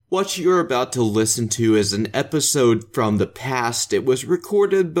What you're about to listen to is an episode from the past. It was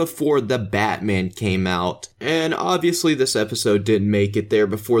recorded before The Batman came out. And obviously this episode didn't make it there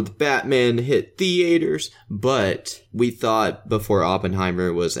before The Batman hit theaters, but we thought before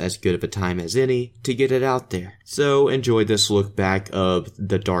Oppenheimer was as good of a time as any to get it out there. So enjoy this look back of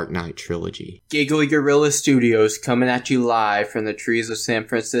the Dark Knight trilogy. Giggly Gorilla Studios coming at you live from the trees of San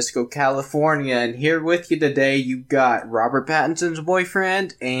Francisco, California. And here with you today, you've got Robert Pattinson's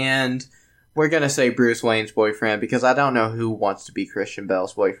boyfriend and we're gonna say Bruce Wayne's boyfriend because I don't know who wants to be Christian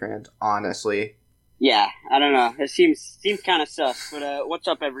Bale's boyfriend, honestly. Yeah, I don't know. It seems kind of sus, but what's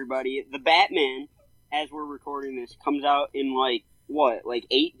up, everybody? The Batman, as we're recording this, comes out in,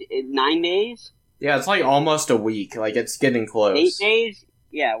 9 days? Yeah, it's like almost a week. Like, it's getting close. 8 days?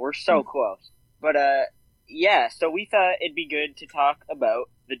 Yeah, we're so close. But, so we thought it'd be good to talk about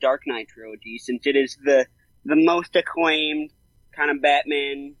the Dark Knight trilogy, since it is the most acclaimed kind of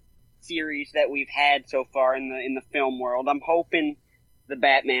Batman series that we've had so far in the film world. I'm hoping the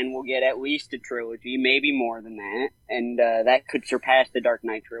Batman will get at least a trilogy, maybe more than that, and that could surpass the Dark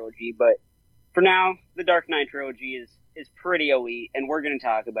Knight trilogy. But for now, the Dark Knight trilogy is pretty elite, and we're going to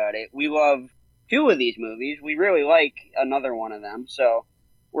talk about it. We love 2 of these movies. We really like another one of them, so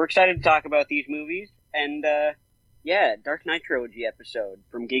we're excited to talk about these movies. And Dark Knight trilogy episode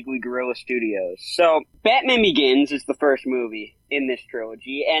from Giggly Gorilla Studios. So, Batman Begins is the first movie in this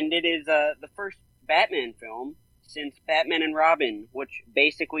trilogy, and it is the first Batman film since Batman and Robin, which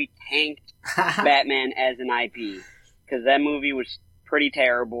basically tanked Batman as an IP, because that movie was pretty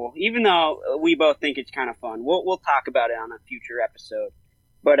terrible, even though we both think it's kind of fun. We'll talk about it on a future episode.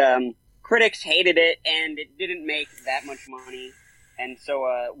 But critics hated it, and it didn't make that much money. And so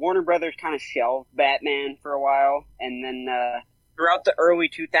Warner Brothers kind of shelved Batman for a while, and then throughout the early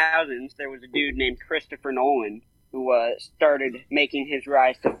 2000s, there was a dude named Christopher Nolan who started making his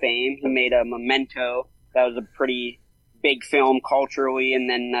rise to fame. He made a Memento. That was a pretty big film culturally, and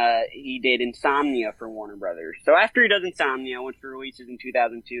then he did Insomnia for Warner Brothers. So after he does Insomnia, which releases in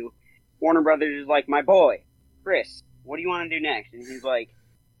 2002, Warner Brothers is like, my boy, Chris, what do you want to do next? And he's like,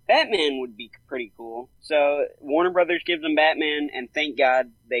 Batman would be pretty cool. So Warner Brothers gives them Batman, and thank God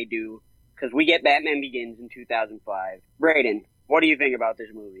they do, because we get Batman Begins in 2005. Brayden, what do you think about this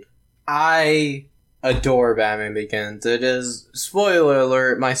movie? I adore Batman Begins. It is, spoiler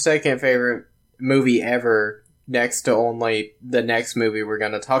alert, my second favorite movie ever, next to only the next movie we're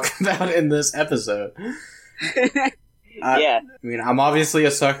going to talk about in this episode. Yeah. I mean, I'm obviously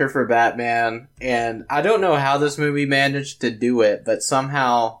a sucker for Batman, and I don't know how this movie managed to do it, but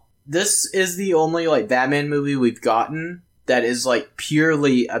somehow this is the only, Batman movie we've gotten that is,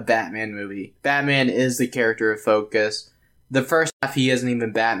 purely a Batman movie. Batman is the character of focus. The first half, he isn't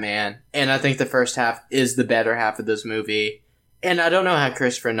even Batman, and I think the first half is the better half of this movie. And I don't know how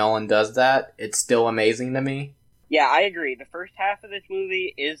Christopher Nolan does that. It's still amazing to me. Yeah, I agree. The first half of this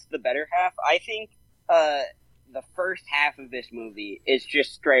movie is the better half. I think the first half of this movie is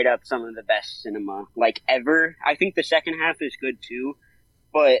just straight up some of the best cinema, ever. I think the second half is good too,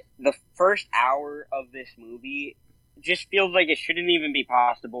 but the first hour of this movie just feels like it shouldn't even be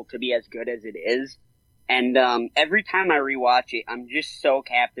possible to be as good as it is. And every time I rewatch it, I'm just so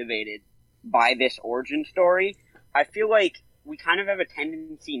captivated by this origin story. I feel like we kind of have a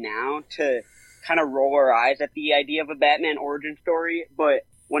tendency now to kind of roll our eyes at the idea of a Batman origin story, but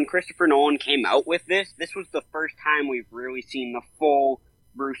when Christopher Nolan came out with this was the first time we've really seen the full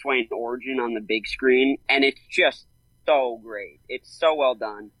Bruce Wayne origin on the big screen, and it's just so great. It's so well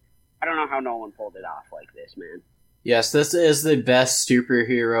done. I don't know how Nolan pulled it off like this, man. Yes, this is the best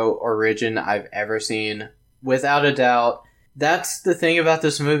superhero origin I've ever seen, without a doubt. That's the thing about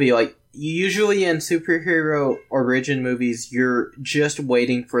this movie, usually in superhero origin movies, you're just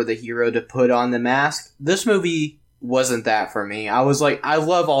waiting for the hero to put on the mask. This movie wasn't that for me. I was like, I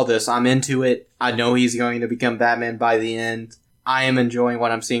love all this. I'm into it. I know he's going to become Batman by the end. I am enjoying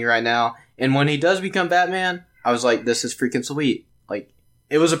what I'm seeing right now. And when he does become Batman, I was like, this is freaking sweet.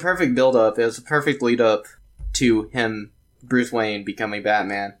 It was a perfect build-up. It was a perfect lead-up to him, Bruce Wayne, becoming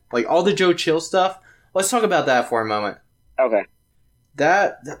Batman. All the Joe Chill stuff. Let's talk about that for a moment. Okay.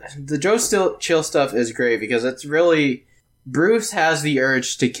 The Joe Chill stuff is great because it's really... Bruce has the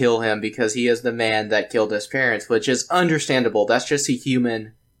urge to kill him because he is the man that killed his parents, which is understandable. That's just a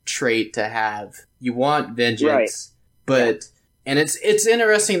human trait to have. You want vengeance. Right. But... And it's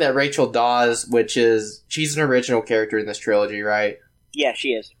interesting that Rachel Dawes, she's an original character in this trilogy, right? Yeah, she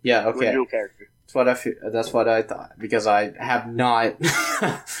is. Yeah, okay. Original character. That's what I thought, because I have not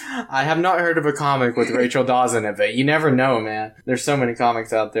I have not heard of a comic with Rachel Dawes in it, but you never know, man. There's so many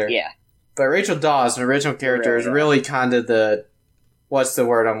comics out there. Yeah. But Rachel Dawes, an original character, is really kind of the what's the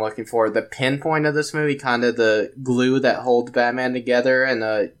word I'm looking for? The pinpoint of this movie, kind of the glue that holds Batman together,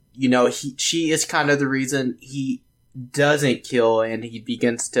 and she is kind of the reason he doesn't kill, and he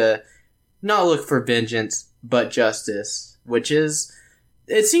begins to not look for vengeance but justice, which is,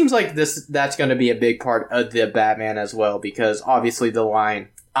 it seems like that's going to be a big part of the Batman as well, because obviously the line,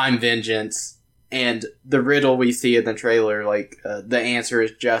 "I'm vengeance," and the riddle we see in the trailer, like, the answer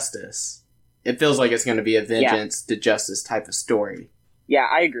is justice. It feels like it's going to be a vengeance to justice type of story. Yeah,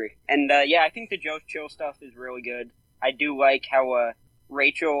 I agree. And, I think the Joe Chill stuff is really good. I do like how,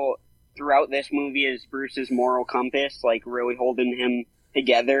 Rachel, throughout this movie, is Bruce's moral compass, like, really holding him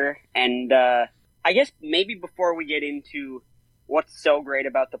together. And, I guess maybe before we get into what's so great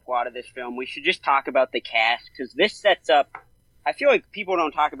about the plot of this film, we should just talk about the cast, because this sets up, I feel like people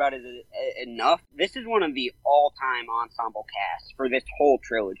don't talk about it enough. This is one of the all-time ensemble casts for this whole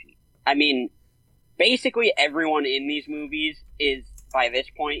trilogy. I mean, basically everyone in these movies is, by this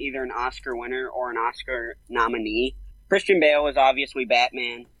point, either an Oscar winner or an Oscar nominee. Christian Bale is obviously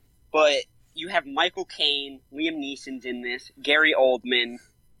Batman, but you have Michael Caine, Liam Neeson's in this, Gary Oldman,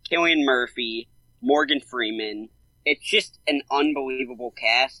 Cillian Murphy, Morgan Freeman. It's just an unbelievable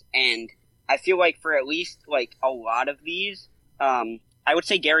cast, and I feel like for at least, like, a lot of these, I would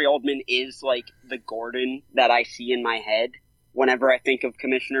say Gary Oldman is, like, the Gordon that I see in my head whenever I think of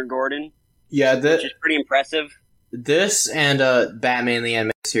Commissioner Gordon. Yeah, which is pretty impressive. This and Batman the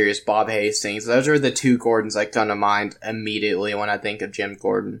Animated Series, Bob Hastings, those are the two Gordons that come to mind immediately when I think of Jim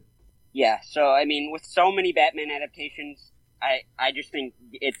Gordon. Yeah, so, I mean, with so many Batman adaptations, I just think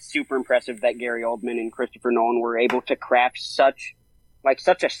it's super impressive that Gary Oldman and Christopher Nolan were able to craft such a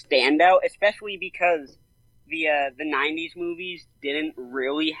standout, especially because the 90s movies didn't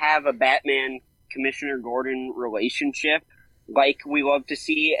really have a Batman Commissioner Gordon relationship like we love to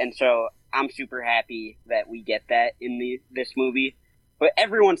see, and so I'm super happy that we get that in this movie. But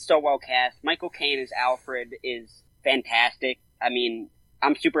everyone's so well cast. Michael Caine as Alfred is fantastic. I mean,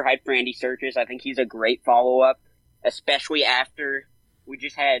 I'm super hyped for Andy Serkis. I think he's a great follow-up, especially after we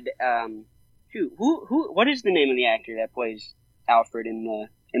just had what is the name of the actor that plays Alfred in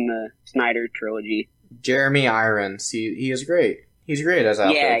the Snyder trilogy? Jeremy Irons. He is great. He's great as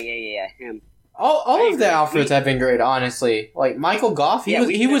Alfred. Yeah, him. All of the Alfreds have been great, honestly. Like Michael Gough,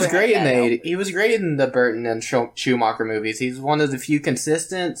 he was great in the Burton and Schumacher movies. He's one of the few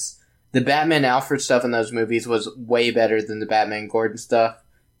consistents. The Batman Alfred stuff in those movies was way better than the Batman Gordon stuff.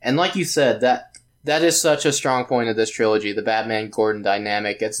 And like you said, that is such a strong point of this trilogy, the Batman Gordon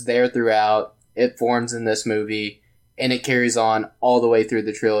dynamic. It's there throughout. It forms in this movie, and it carries on all the way through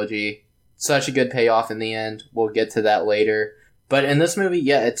the trilogy. Such a good payoff in the end. We'll get to that later. But in this movie,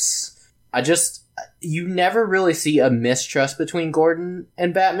 you never really see a mistrust between Gordon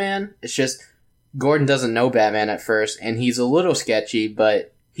and Batman. It's just, Gordon doesn't know Batman at first, and he's a little sketchy,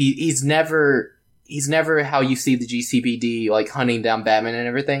 but he's never how you see the GCPD, like, hunting down Batman and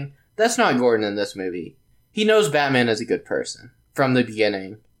everything. That's not Gordon in this movie. He knows Batman is a good person from the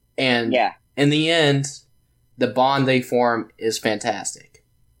beginning. And in the end, the bond they form is fantastic.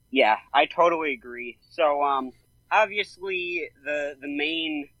 Yeah, I totally agree. So, obviously, the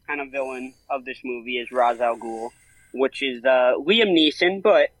main kind of villain of this movie is Ra's al Ghul, which is Liam Neeson,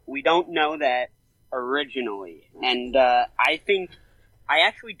 but we don't know that originally. And I think I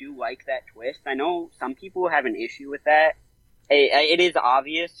actually do like that twist. I know some people have an issue with that. It is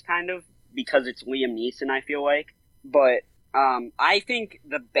obvious, kind of, because it's Liam Neeson, I feel like. But I think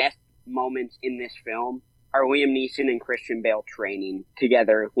the best moments in this film are Liam Neeson and Christian Bale training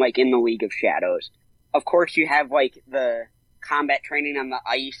together, like in the League of Shadows. Of course, you have, like, the combat training on the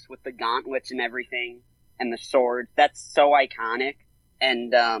ice with the gauntlets and everything, and the sword. That's so iconic.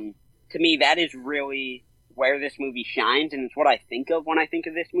 And to me, that is really where this movie shines, and it's what I think of when I think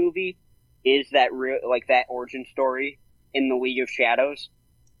of this movie, is that that origin story in the League of Shadows.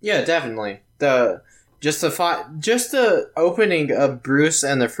 Yeah, definitely. Just the opening of Bruce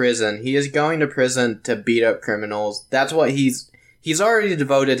and the prison. He is going to prison to beat up criminals. That's what he's already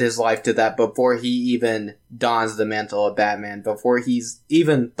devoted his life to that before he even dons the mantle of Batman, before he's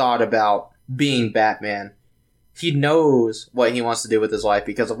even thought about being Batman. He knows what he wants to do with his life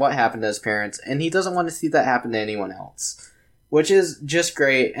because of what happened to his parents, and he doesn't want to see that happen to anyone else, which is just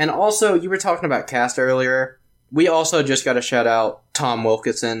great. And also, you were talking about cast earlier. We also just got to shout out Tom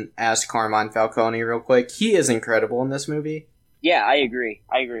Wilkinson as Carmine Falcone real quick. He is incredible in this movie. Yeah, I agree.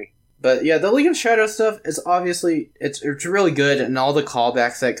 But yeah, the League of Shadows stuff is obviously, it's really good, and all the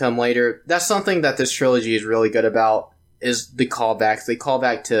callbacks that come later, that's something that this trilogy is really good about, is the callbacks. They call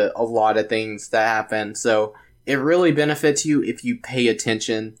back to a lot of things that happen, so it really benefits you if you pay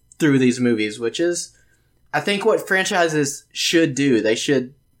attention through these movies, which is, I think what franchises should do, they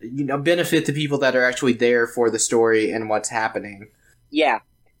should, benefit the people that are actually there for the story and what's happening. Yeah.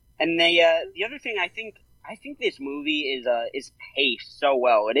 And the other thing, I think this movie is paced so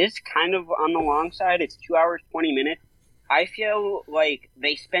well. It is kind of on the long side. It's 2 hours, 20 minutes. I feel like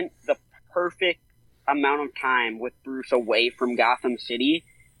they spent the perfect amount of time with Bruce away from Gotham City,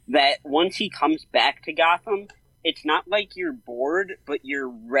 that once he comes back to Gotham, it's not like you're bored, but you're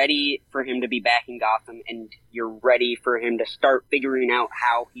ready for him to be back in Gotham, and you're ready for him to start figuring out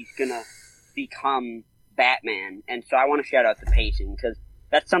how he's gonna become Batman. And so I want to shout out the pacing, because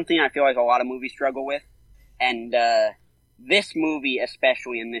that's something I feel like a lot of movies struggle with. And this movie,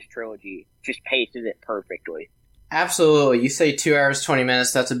 especially in this trilogy, just paces it perfectly. Absolutely. You say 2 hours, 20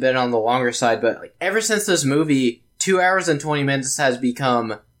 minutes, that's a bit on the longer side, but ever since this movie, 2 hours and 20 minutes has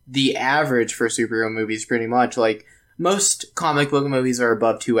become the average for superhero movies, pretty much. Most comic book movies are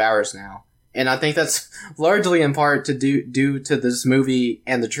above 2 hours now. And I think that's largely in part due to this movie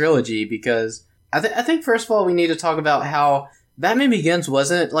and the trilogy, because I think first of all, we need to talk about how Batman Begins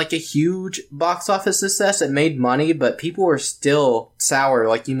wasn't a huge box office success. It made money, but people were still sour,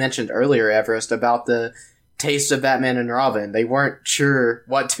 like you mentioned earlier, Everest, about the taste of Batman and Robin. They weren't sure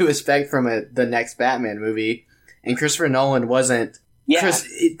what to expect from the next Batman movie. And Christopher Nolan wasn't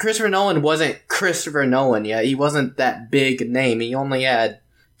Christopher Nolan wasn't Christopher Nolan yet. He wasn't that big name. He only had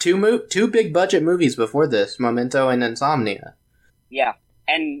two big budget movies before this, Memento and Insomnia. Yeah.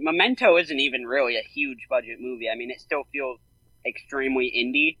 And Memento isn't even really a huge budget movie. I mean, it still feels extremely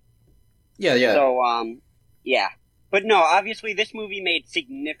indie. Yeah, yeah. So, yeah. But no, obviously this movie made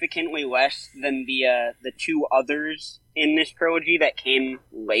significantly less than the two others in this trilogy that came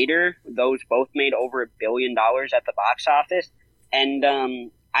later. Those both made over $1 billion at the box office. And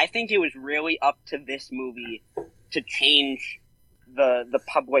I think it was really up to this movie to change the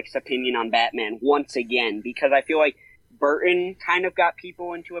public's opinion on Batman once again, because I feel like Burton kind of got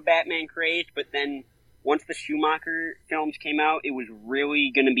people into a Batman craze, but then once the Schumacher films came out, it was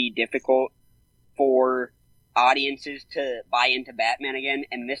really going to be difficult for audiences to buy into Batman again,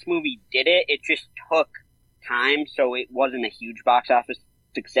 and this movie did it. It just took time, so it wasn't a huge box office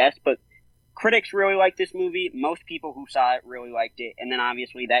success, but critics really liked this movie. Most people who saw it really liked it, and then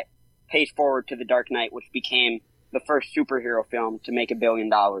obviously that pays forward to The Dark Knight, which became the first superhero film to make $1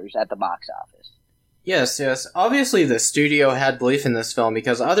 billion at the box office. Yes. Obviously the studio had belief in this film,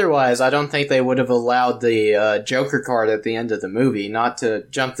 because otherwise I don't think they would have allowed the Joker card at the end of the movie. Not to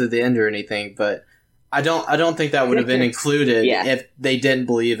jump to the end or anything, but I don't think that would have been included if they didn't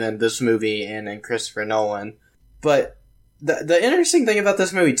believe in this movie and in Christopher Nolan. But the interesting thing about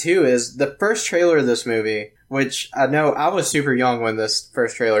this movie too is the first trailer of this movie, which I know I was super young when this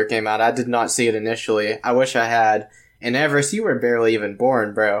first trailer came out. I did not see it initially. I wish I had. And Everest, you were barely even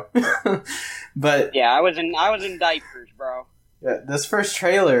born, bro. But yeah, I was in diapers, bro. Yeah, this first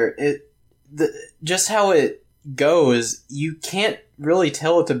trailer, just how it goes, you can't really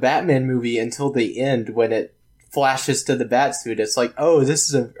tell it's a Batman movie until the end when it flashes to the Batsuit. It's like, oh,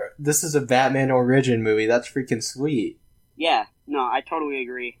 this is a Batman origin movie. That's freaking sweet. Yeah, no, I totally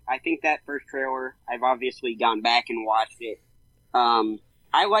agree. I think that first trailer, I've obviously gone back and watched it.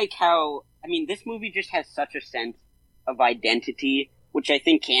 I like how, this movie just has such a sense of identity, which I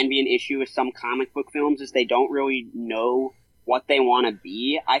think can be an issue with some comic book films, is they don't really know what they want to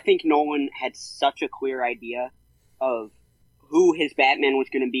be. I think Nolan had such a clear idea of who his Batman was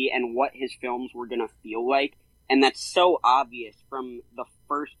going to be and what his films were going to feel like, and that's so obvious from the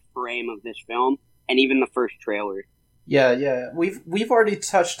first frame of this film and even the first trailer. Yeah. We've already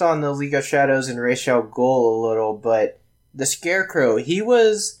touched on the League of Shadows and Ra's al Ghul a little, but the Scarecrow, he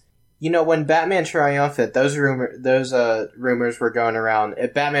was, when Batman Triumphant, those rumors were going around.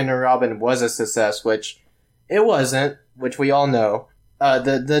 If Batman and Robin was a success, which it wasn't, which we all know,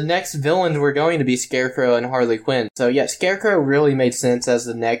 the next villains were going to be Scarecrow and Harley Quinn. So yeah, Scarecrow really made sense as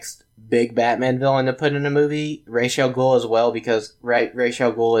the next big Batman villain to put in a movie. Ra's al Ghul as well, because Ra's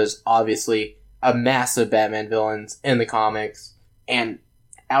al Ghul is obviously a massive Batman villain in the comics. And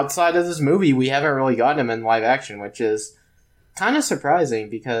outside of this movie, we haven't really gotten him in live action, which is kind of surprising,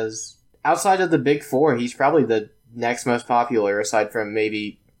 because outside of the big four, he's probably the next most popular, aside from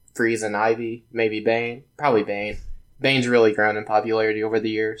maybe Freeze and Ivy, maybe Bane. Probably Bane. Bane's really grown in popularity over the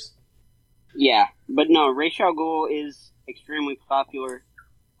years. Yeah, but no, Ra's al Ghul is extremely popular.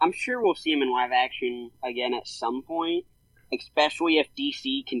 I'm sure we'll see him in live action again at some point, especially if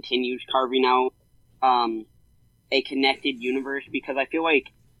DC continues carving out a connected universe, because I feel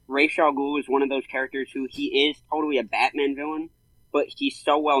like Ra's al Ghul is one of those characters who he is totally a Batman villain, but he's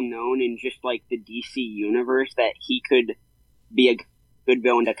so well known in just the DC universe that he could be a good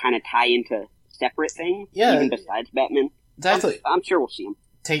villain to kind of tie into separate thing, Yeah. even besides Batman. Exactly. I'm sure we'll see him.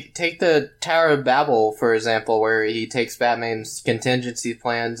 Take the Tower of Babel, for example, where he takes Batman's contingency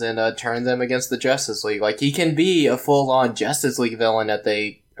plans and turns them against the Justice League. Like, he can be a full-on Justice League villain if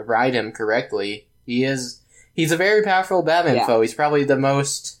they write him correctly. He's a very powerful Batman foe. He's probably the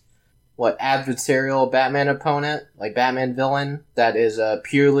most, adversarial Batman opponent, like Batman villain, that is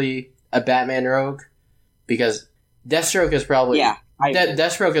purely a Batman rogue. Because Deathstroke is probably... Yeah.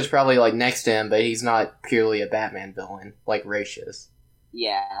 Deathstroke is probably, next to him, but he's not purely a Batman villain, like Ra's is.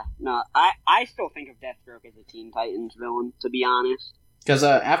 Yeah. No, I still think of Deathstroke as a Teen Titans villain, to be honest. Because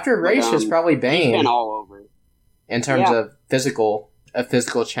after Ra's is probably Bane. He's been all over. In terms of a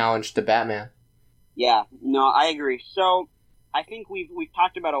physical challenge to Batman. Yeah. No, I agree. So, I think we've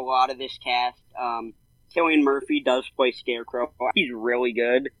talked about a lot of this cast. Cillian Murphy does play Scarecrow. He's really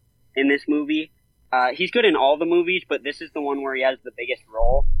good in this movie. He's good in all the movies, but this is the one where he has the biggest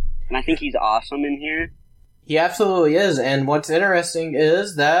role. And I think he's awesome in here. He absolutely is. And what's interesting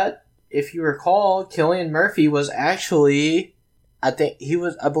is that, if you recall, Cillian Murphy was actually... I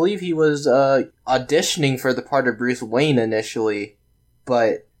believe he was auditioning for the part of Bruce Wayne initially.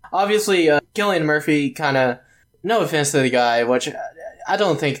 But obviously, Cillian Murphy kind of... No offense to the guy, which I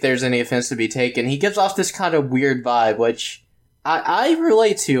don't think there's any offense to be taken. He gives off this kind of weird vibe, which I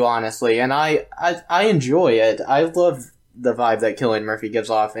relate to, honestly, and I enjoy it. I love the vibe that Cillian Murphy gives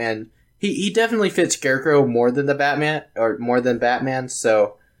off, and he definitely fits Scarecrow more than Batman,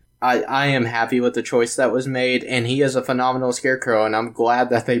 so I am happy with the choice that was made, and he is a phenomenal Scarecrow, and I'm glad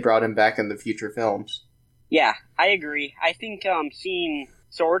that they brought him back in the future films. Yeah, I agree. I think seeing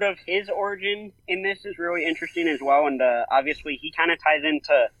sort of his origin in this is really interesting as well, and obviously he kind of ties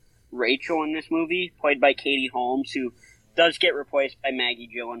into Rachel in this movie, played by Katie Holmes, who does get replaced by Maggie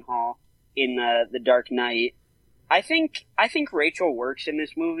Gyllenhaal in The Dark Knight. I think Rachel works in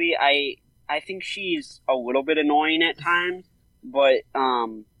this movie. I think she's a little bit annoying at times, but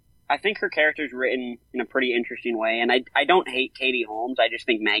I think her character's written in a pretty interesting way, and I don't hate Katie Holmes. I just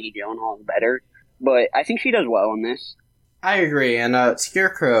think Maggie Gyllenhaal is better, but I think she does well in this. I agree, and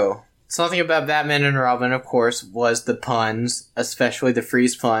Scarecrow. Something about Batman and Robin, of course, was the puns, especially the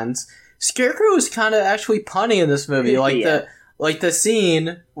freeze puns. Scarecrow is kind of actually punny in this movie, the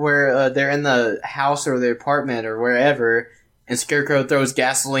scene where they're in the house or the apartment or wherever, and Scarecrow throws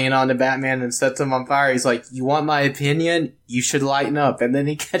gasoline onto Batman and sets him on fire. He's like, "You want my opinion? You should lighten up." And then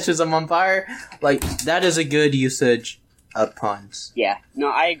he catches him on fire. Like, that is a good usage of puns. Yeah, no,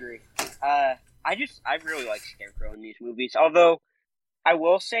 I agree. I really like Scarecrow in these movies. Although, I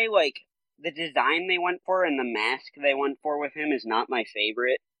will say, the design they went for and the mask they went for with him is not my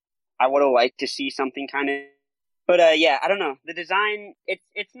favorite. I would have liked to see something kind of... But, yeah, I don't know. The design,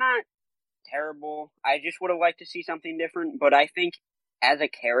 it's not terrible. I just would have liked to see something different. But I think, as a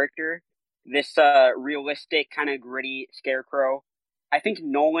character, this realistic, kind of gritty Scarecrow, I think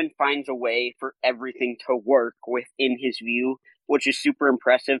Nolan finds a way for everything to work within his view, which is super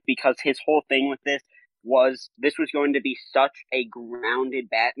impressive because his whole thing with this was going to be such a grounded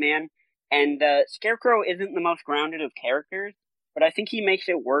Batman. And Scarecrow isn't the most grounded of characters, but I think he makes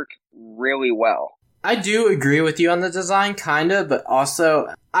it work really well. I do agree with you on the design, kinda, but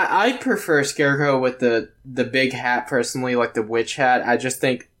also, I prefer Scarecrow with the big hat, personally, like the witch hat. I just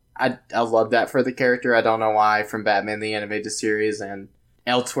think, I love that for the character. I don't know why, from Batman the Animated Series and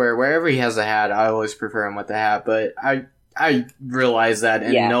elsewhere, wherever he has a hat, I always prefer him with the hat, but I realize that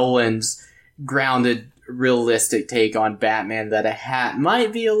in Nolan's grounded, realistic take on Batman, that a hat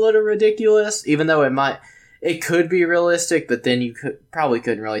might be a little ridiculous, even though it could be realistic, but then you probably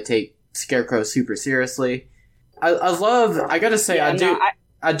couldn't really take Scarecrow super seriously. I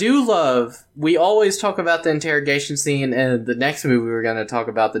do love, we always talk about the interrogation scene in the next movie we're going to talk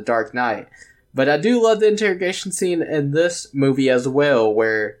about, The Dark Knight, but I do love the interrogation scene in this movie as well,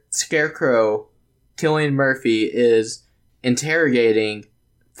 where Scarecrow, Cillian Murphy, is interrogating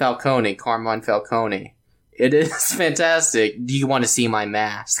Carmine Falcone. It is fantastic. Do you want to see my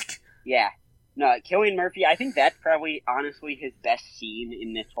mask? Yeah. No, Cillian Murphy, I think that's probably, honestly, his best scene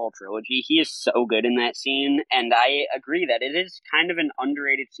in this whole trilogy. He is so good in that scene, and I agree that it is kind of an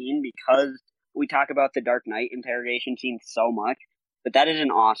underrated scene because we talk about the Dark Knight interrogation scene so much, but that is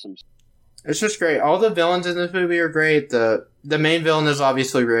an awesome scene. It's just great. All the villains in this movie are great. The main villain is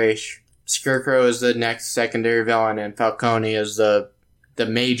obviously Ra's. Scarecrow is the next secondary villain, and Falcone is the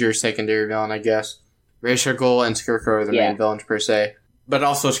major secondary villain, I guess. Ra's al Ghul and Scarecrow are the main villains, per se. But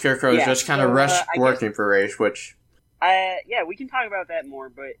also Scarecrow is just kind of rushed working for Ra's, which... we can talk about that more,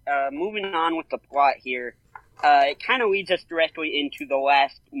 but moving on with the plot here, it kind of leads us directly into the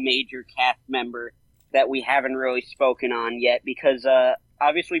last major cast member that we haven't really spoken on yet, because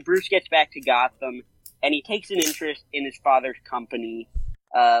obviously Bruce gets back to Gotham, and he takes an interest in his father's company,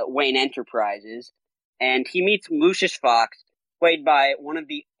 Wayne Enterprises, and he meets Lucius Fox, played by one of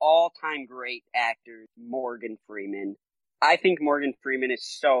the all-time great actors, Morgan Freeman. I think Morgan Freeman is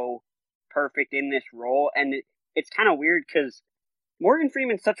so perfect in this role, and it's kind of weird because Morgan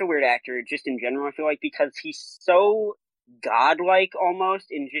Freeman's such a weird actor, just in general, I feel like, because he's so godlike almost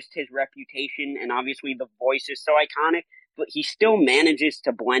in just his reputation, and obviously the voice is so iconic, but he still manages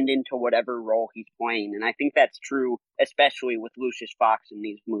to blend into whatever role he's playing, and I think that's true, especially with Lucius Fox in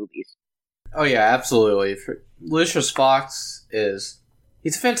these movies. Oh yeah, absolutely. Lucius Fox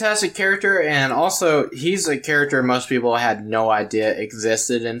he's a fantastic character, and also he's a character most people had no idea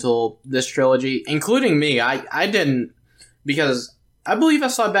existed until this trilogy, including me. I didn't, because I believe I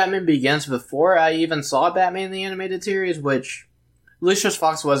saw Batman Begins before I even saw Batman the Animated Series, which Lucius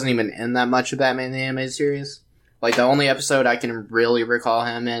Fox wasn't even in that much of Batman the Animated Series. Like, the only episode I can really recall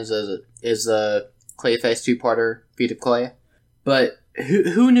him is the Clayface two-parter, Feet of Clay. But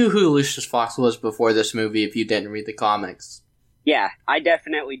who knew who Lucius Fox was before this movie if you didn't read the comics? Yeah, I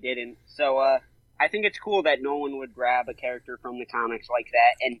definitely didn't. So, I think it's cool that Nolan would grab a character from the comics like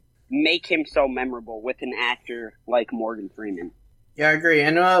that and make him so memorable with an actor like Morgan Freeman. Yeah, I agree.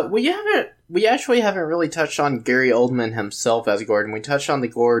 And we actually haven't really touched on Gary Oldman himself as Gordon. We touched on the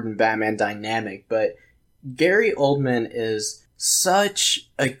Gordon-Batman dynamic, but Gary Oldman is such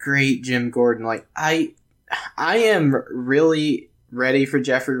a great Jim Gordon. Like, I am really ready for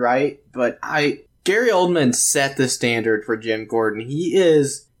Jeffrey Wright, but Gary Oldman set the standard for Jim Gordon.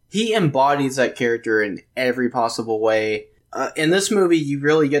 He embodies that character in every possible way. In this movie, you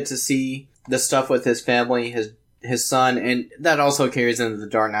really get to see the stuff with his family, his son, and that also carries into The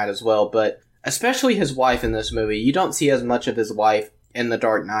Dark Knight as well, but especially his wife in this movie. You don't see as much of his wife in The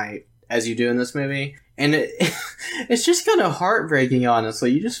Dark Knight as you do in this movie, and it's just kind of heartbreaking,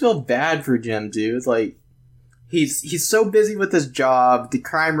 honestly. You just feel bad for Jim, dude. Like, he's so busy with his job, the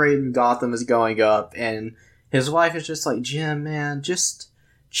crime rate in Gotham is going up, and his wife is just like, Jim, man, just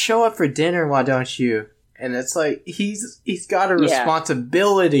show up for dinner, why don't you? And it's like, he's got a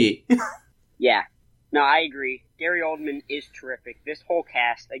responsibility. Yeah. No, I agree. Gary Oldman is terrific. This whole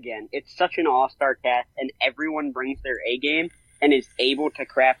cast, again, it's such an all-star cast, and everyone brings their A-game and is able to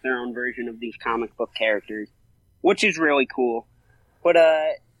craft their own version of these comic book characters, which is really cool. But,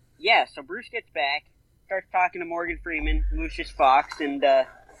 yeah, so Bruce gets back, starts talking to Morgan Freeman, Lucius Fox, and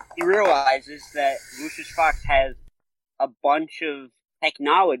he realizes that Lucius Fox has a bunch of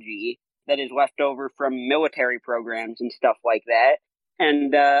technology that is left over from military programs and stuff like that.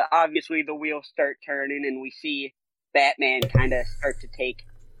 And obviously the wheels start turning, and we see Batman kind of start to take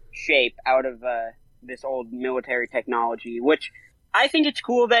shape out of this old military technology, which I think it's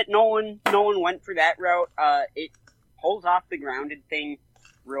cool that Nolan went for that route. It pulls off the grounded thing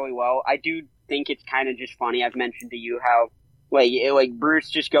really well. I do think it's kind of just funny. I've mentioned to you how like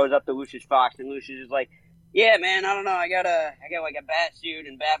Bruce just goes up to Lucius Fox, and Lucius is like, yeah, man, I don't know. I got like a bat suit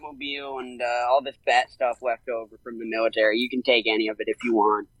and Batmobile and all this bat stuff left over from the military. You can take any of it if you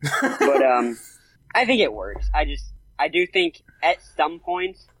want. But I think it works. I do think at some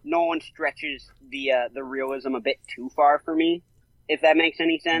points Nolan stretches the realism a bit too far for me, if that makes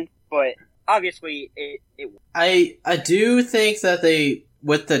any sense. But obviously it works. I do think that they,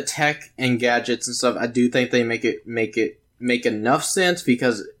 with the tech and gadgets and stuff, I do think they make enough sense,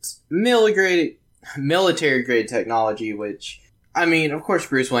 because it's military grade technology, which, I mean, of course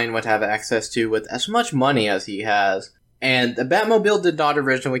Bruce Wayne would have access to with as much money as he has. And the Batmobile did not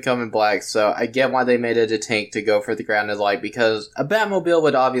originally come in black, so I get why they made it a tank to go for the grounded light, because a Batmobile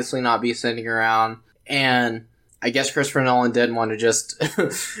would obviously not be sitting around, and I guess Christopher Nolan didn't want to just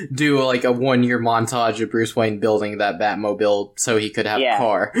do like a 1-year montage of Bruce Wayne building that Batmobile so he could have a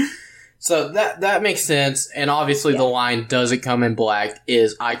car. So that makes sense, and obviously the line, does it come in black,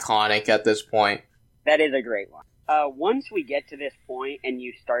 is iconic at this point. That is a great one. Once we get to this point and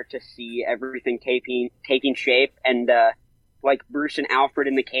you start to see everything taking shape, and like Bruce and Alfred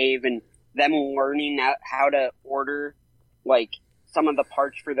in the cave, and them learning how to order like some of the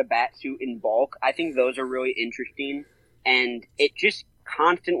parts for the Batsuit in bulk, I think those are really interesting, and it just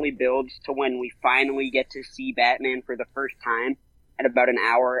constantly builds to when we finally get to see Batman for the first time at about an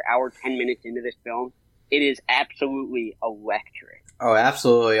hour 10 minutes into this film. It is absolutely electric. Oh,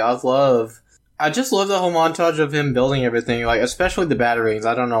 absolutely. I just love the whole montage of him building everything, like, especially the Batarangs.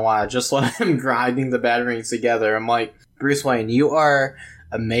 I don't know why. I just love him grinding the Batarangs together. I'm like, Bruce Wayne, you are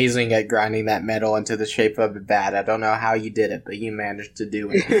amazing at grinding that metal into the shape of a bat. I don't know how you did it, but you managed to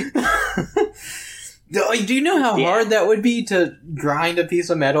do it. Do you know how hard that would be to grind a piece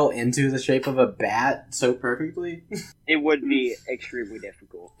of metal into the shape of a bat so perfectly? It would be extremely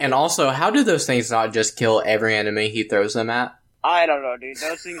difficult. And also, how do those things not just kill every enemy he throws them at? I don't know, dude.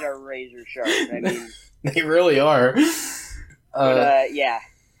 Those things are razor sharp. I mean, they really are. Yeah.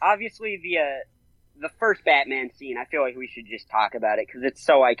 Obviously, the first Batman scene, I feel like we should just talk about it because it's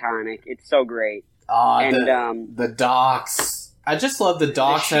so iconic. It's so great. And the docks. I just love the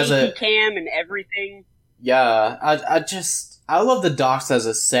docks as a cam and everything. Yeah, I love the docks as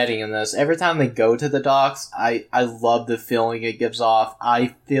a setting in this. Every time they go to the docks, I love the feeling it gives off.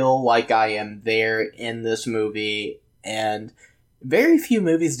 I feel like I am there in this movie, and very few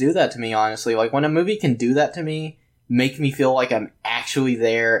movies do that to me, honestly. Like, when a movie can do that to me, make me feel like I'm actually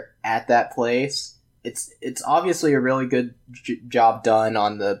there at that place, it's obviously a really good job done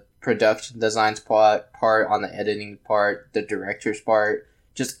on the production design's part, on the editing part, the director's part,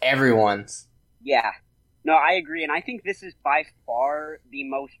 just everyone's. Yeah. No, I agree, and I think this is by far the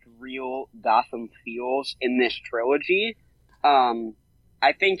most real Gotham feels in this trilogy.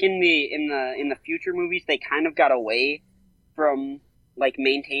 I think in the future movies they kind of got away from like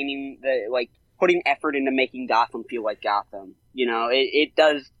maintaining putting effort into making Gotham feel like Gotham. You know, it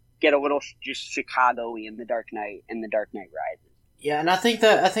does get a little just Chicago-y in The Dark Knight and The Dark Knight Rises. Yeah, and I think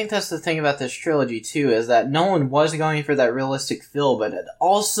that's the thing about this trilogy too, is that Nolan was going for that realistic feel, but it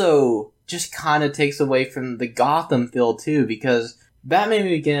also just kind of takes away from the Gotham feel too, because Batman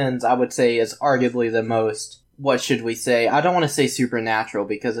Begins, I would say, is arguably the most, what should we say? I don't want to say supernatural,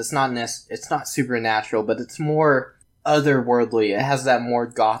 because it's not supernatural, but it's more otherworldly. It has that more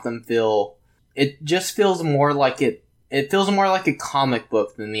Gotham feel. It just feels more like it feels more like a comic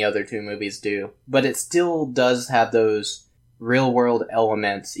book than the other two movies do, but it still does have those real-world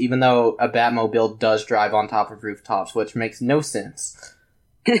elements, even though a Batmobile does drive on top of rooftops, which makes no sense.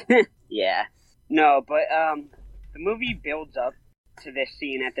 Yeah. No, but the movie builds up to this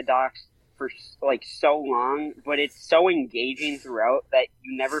scene at the docks for, like, so long, but it's so engaging throughout that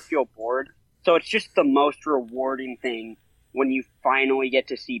you never feel bored. So it's just the most rewarding thing when you finally get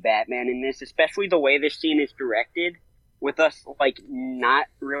to see Batman in this, especially the way this scene is directed, with us, like, not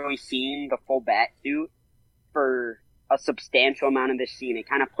really seeing the full Batsuit for a substantial amount of this scene. It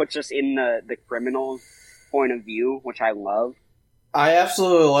kind of puts us in the criminal's point of view, which I love. I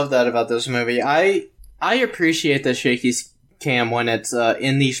absolutely love that about this movie. I appreciate the shaky cam when it's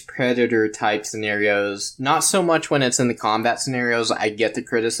in these Predator type scenarios. Not so much when it's in the combat scenarios. I get the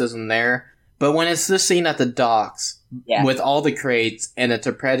criticism there. But when it's this scene at the docks, with all the crates, and it's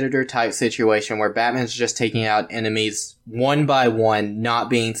a Predator type situation where Batman's just taking out enemies one by one, not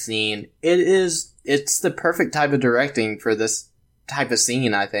being seen, it's the perfect type of directing for this type of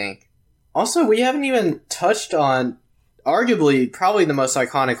scene, I think. Also, we haven't even touched on, arguably, probably the most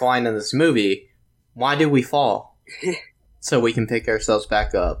iconic line in this movie. Why do we fall? So we can pick ourselves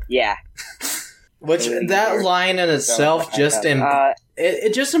back up. Yeah. Which, that line in itself just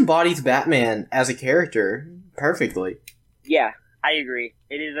it just embodies Batman as a character perfectly. Yeah, I agree.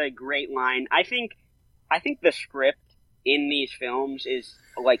 It is a great line. I think the script in these films is,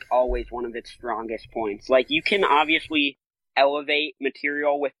 like, always one of its strongest points. Like, you can obviously elevate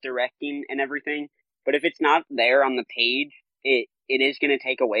material with directing and everything, but if it's not there on the page, it is going to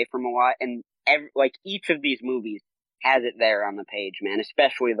take away from a lot. And each of these movies has it there on the page, man,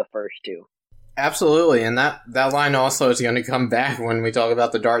 especially the first two. Absolutely, and that line also is going to come back when we talk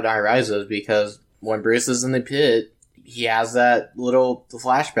about The Dark Knight Rises, because when Bruce is in the pit, he has that little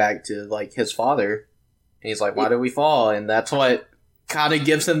flashback to, like, his father, and he's like, why do we fall? And that's what kind of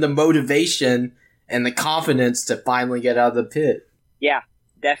gives him the motivation and the confidence to finally get out of the pit. Yeah,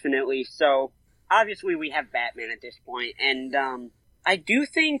 definitely. So, obviously we have Batman at this point, and I do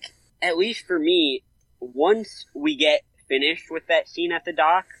think, at least for me, once we get finished with that scene at the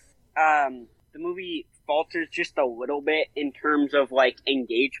dock, the movie falters just a little bit in terms of, like,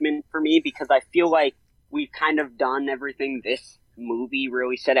 engagement for me, because I feel like we've kind of done everything this movie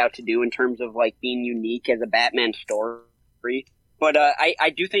really set out to do in terms of, like, being unique as a Batman story. But I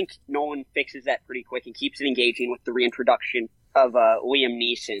do think Nolan fixes that pretty quick and keeps it engaging with the reintroduction of Liam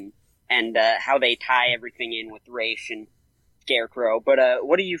Neeson and how they tie everything in with Ra's and Scarecrow. But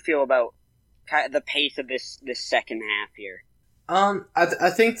what do you feel about the pace of this second half here? I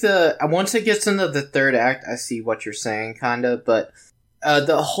think once it gets into the third act, I see what you're saying, kind of, but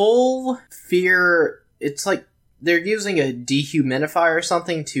the whole fear, it's like they're using a dehumidifier or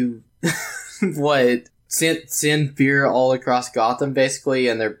something to send fear all across Gotham, basically,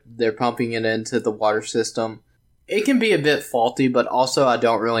 and they're pumping it into the water system. It can be a bit faulty, but also I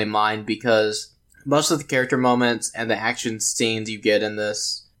don't really mind, because most of the character moments and the action scenes you get in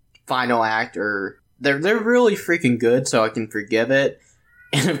this final act are they're really freaking good, so I can forgive it.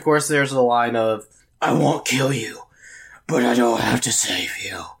 And of course, there's the line of, "I won't kill you, but I don't have to save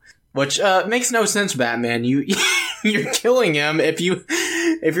you," which makes no sense, Batman. You're killing him if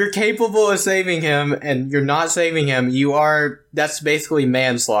you're capable of saving him, and you're not saving him. That's basically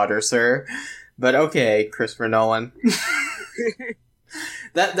manslaughter, sir. But okay, Christopher Nolan.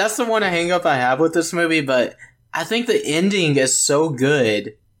 That's the one hang up I have with this movie, but I think the ending is so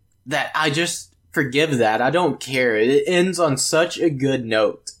good that I just forgive that. I don't care. It ends on such a good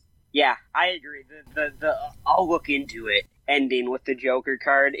note. Yeah, I agree. The I'll look into it ending with the Joker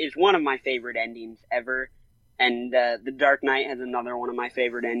card is one of my favorite endings ever, and The Dark Knight has another one of my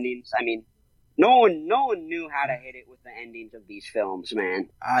favorite endings. I mean, no one knew how to hit it with the endings of these films, man.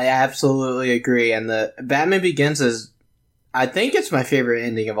 I absolutely agree, and the Batman Begins is, I think it's my favorite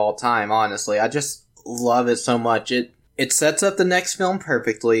ending of all time, honestly. I just love it so much. It sets up the next film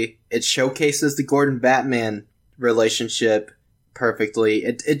perfectly. It showcases the Gordon-Batman relationship perfectly.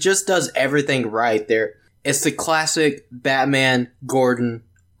 It just does everything right there. It's the classic Batman-Gordon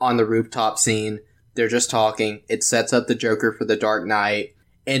on the rooftop scene. They're just talking. It sets up the Joker for the Dark Knight.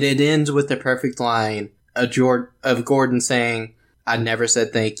 And it ends with the perfect line of Gordon saying, "I never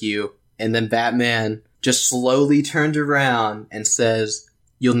said thank you." And then Batman just slowly turns around and says,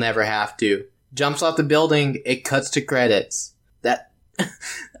 "You'll never have to." Jumps off the building, it cuts to credits. That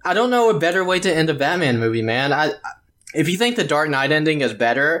I don't know a better way to end a Batman movie, man. If you think the Dark Knight ending is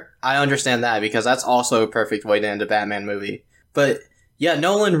better, I understand that, because that's also a perfect way to end a Batman movie. But yeah,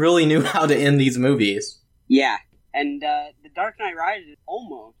 Nolan really knew how to end these movies. Yeah, and The Dark Knight Rises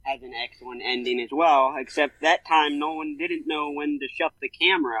almost has an excellent ending as well, except that time Nolan didn't know when to shut the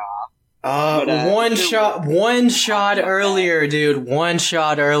camera off. One shot earlier, dude. One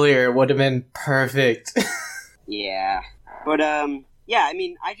shot earlier would have been perfect. Yeah. But, yeah, I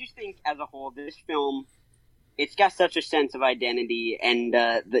mean, I just think as a whole, this film, it's got such a sense of identity, and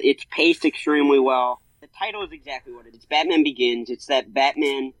it's paced extremely well. The title is exactly what it is. Batman Begins. It's that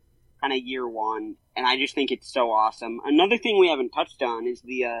Batman kind of year one, and I just think it's so awesome. Another thing we haven't touched on is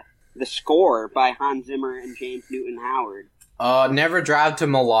the score by Hans Zimmer and James Newton Howard. Never drive to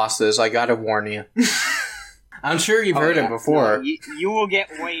Molossus, I gotta warn you. I'm sure you've heard it before. No, you will get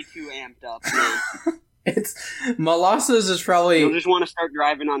way too amped up, man. Molossus is probably... You'll just want to start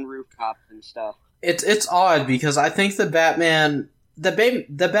driving on rooftops and stuff. It's odd, because I think the Batman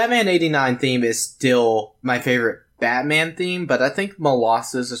 89 theme is still my favorite Batman theme, but I think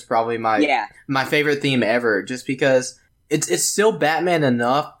Molossus is probably my favorite theme ever, just because it's still Batman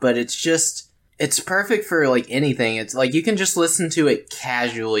enough, but it's perfect for, like, anything. It's like, you can just listen to it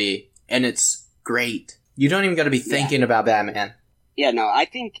casually, and it's great. You don't even gotta be thinking about Batman. Yeah, no, I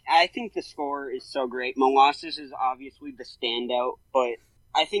think the score is so great. Molossus is obviously the standout, but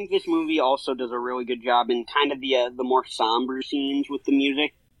I think this movie also does a really good job in kind of the more somber scenes with the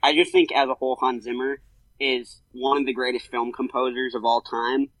music. I just think, as a whole, Hans Zimmer is one of the greatest film composers of all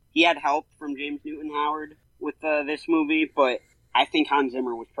time. He had help from James Newton Howard with this movie, but I think Hans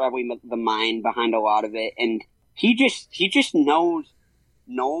Zimmer was probably the mind behind a lot of it, and he just knows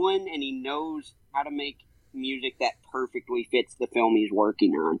Nolan, and he knows how to make music that perfectly fits the film he's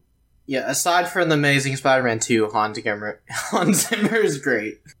working on. Yeah, aside from The Amazing Spider-Man 2, Hans Zimmer is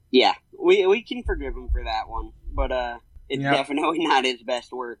great. Yeah, we can forgive him for that one, but it's definitely not his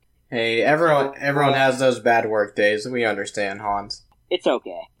best work. Hey, everyone has those bad work days. We understand, Hans. It's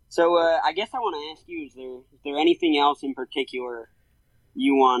okay. So, I guess I want to ask you, is there anything else in particular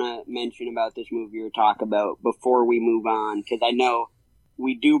you want to mention about this movie or talk about before we move on? Because I know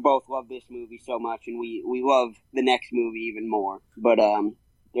we do both love this movie so much, and we love the next movie even more. But,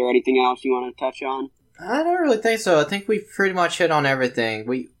 is there anything else you want to touch on? I don't really think so. I think we pretty much hit on everything.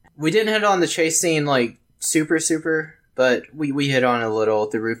 We didn't hit on the chase scene, like, super, but we hit on it a little.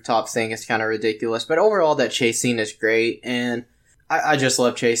 The rooftop thing is kind of ridiculous, but overall that chase scene is great, and I just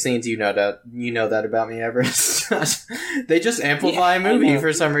love chase scenes. You know that about me, Everest. They just amplify a movie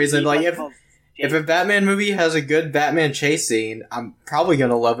for some reason. Like, if a Batman movie has a good Batman chase scene, I'm probably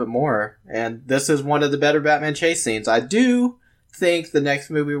gonna love it more. And this is one of the better Batman chase scenes. I do think the next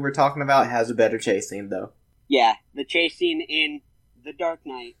movie we're talking about has a better chase scene, though. Yeah, the chase scene in The Dark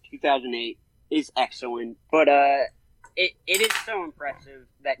Knight 2008 is excellent, but it is so impressive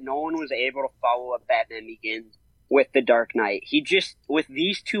that Nolan was able to follow up Batman Begins with The Dark Knight. With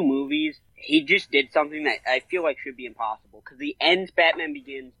these two movies, he just did something that I feel like should be impossible, because he ends Batman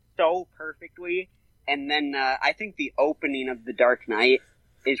Begins so perfectly, and then I think the opening of The Dark Knight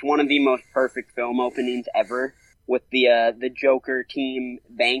is one of the most perfect film openings ever, with the Joker team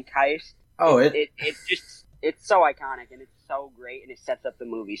bank heist. Oh, it's so iconic, and it's so great, and it sets up the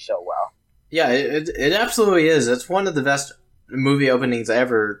movie so well. Yeah, it absolutely is. It's one of the best movie openings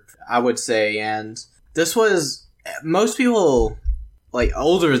ever, I would say. And this was, most people, like,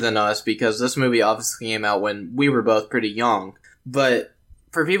 older than us, because this movie obviously came out when we were both pretty young. But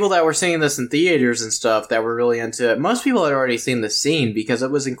for people that were seeing this in theaters and stuff that were really into it, most people had already seen the scene because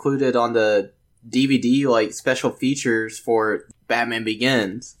it was included on the DVD, like, special features for Batman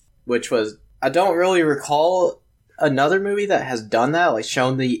Begins, which was, I don't really recall another movie that has done that, like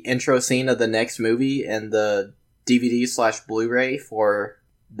shown the intro scene of the next movie in the DVD/Blu-ray for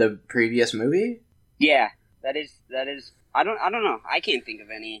the previous movie. Yeah, that is. I don't know. I can't think of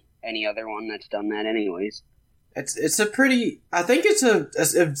any other one that's done that. Anyways, it's a pretty. I think it's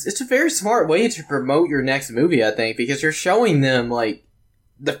a very smart way to promote your next movie. I think because you're showing them like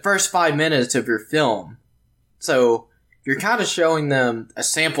the first 5 minutes of your film, so you're kind of showing them a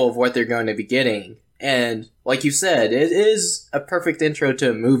sample of what they're going to be getting. And like you said, it is a perfect intro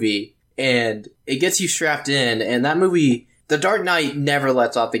to a movie, and it gets you strapped in. And that movie, The Dark Knight, never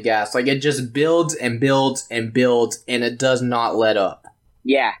lets off the gas. Like, it just builds and builds and builds, and it does not let up.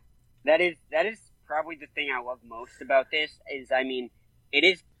 Yeah, that is probably the thing I love most about this. Is, I mean, it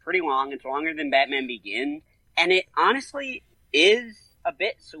is pretty long. It's longer than Batman Begins, and it honestly is a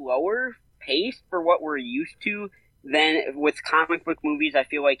bit slower paced for what we're used to than with comic book movies. I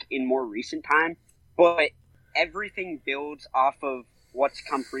feel like in more recent time. But everything builds off of what's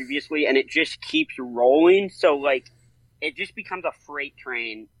come previously, and it just keeps rolling. So, like, it just becomes a freight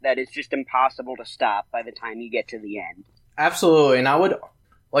train that is just impossible to stop by the time you get to the end. Absolutely, and I would,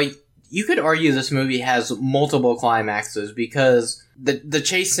 like, you could argue this movie has multiple climaxes, because the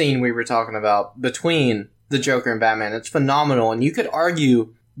chase scene we were talking about between the Joker and Batman, it's phenomenal, and you could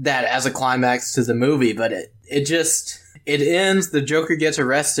argue that as a climax to the movie, but it ends, the Joker gets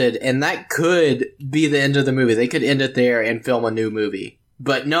arrested, and that could be the end of the movie. They could end it there and film a new movie.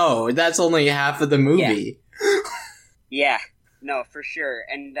 But no, that's only half of the movie. Yeah, no, for sure.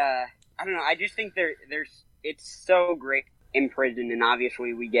 And, I don't know, I just think it's so great in prison, and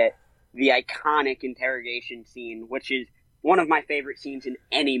obviously we get the iconic interrogation scene, which is one of my favorite scenes in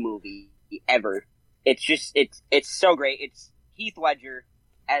any movie ever. It's just, it's so great. It's Heath Ledger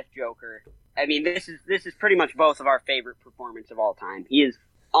as Joker. I mean, this is pretty much both of our favorite performance of all time. He is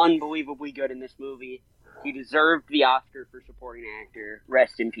unbelievably good in this movie. He deserved the Oscar for supporting actor.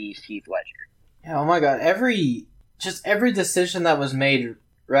 Rest in peace, Heath Ledger. Yeah, oh my god, every decision that was made,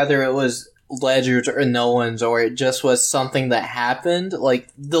 whether it was Ledger's or Nolan's, or it just was something that happened, like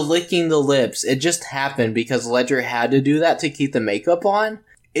the licking the lips, it just happened because Ledger had to do that to keep the makeup on.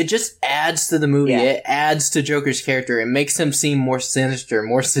 It just adds to the movie. Yeah. It adds to Joker's character. It makes him seem more sinister,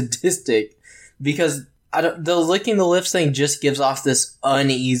 more sadistic. Because the licking the lips thing just gives off this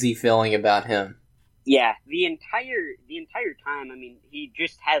uneasy feeling about him. Yeah, the entire time, I mean, he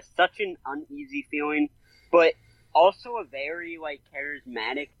just has such an uneasy feeling, but also a very, like,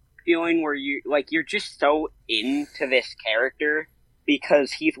 charismatic feeling where you're just so into this character,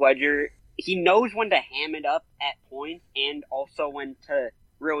 because Heath Ledger, he knows when to ham it up at points, and also when to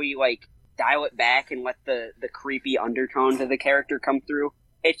really, like, dial it back and let the creepy undertones of the character come through.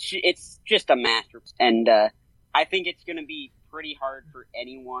 It's just a masterpiece, and I think it's going to be pretty hard for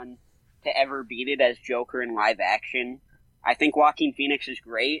anyone to ever beat it as Joker in live action. I think Joaquin Phoenix is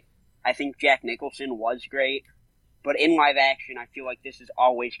great. I think Jack Nicholson was great. But in live action, I feel like this is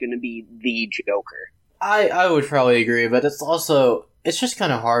always going to be the Joker. I would probably agree, but it's just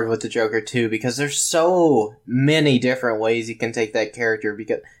kind of hard with the Joker too, because there's so many different ways you can take that character,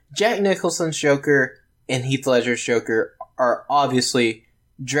 because Jack Nicholson's Joker and Heath Ledger's Joker are obviously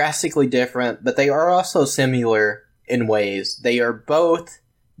drastically different, but they are also similar in ways. They are both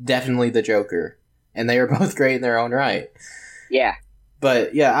definitely the Joker, and they are both great in their own right. Yeah.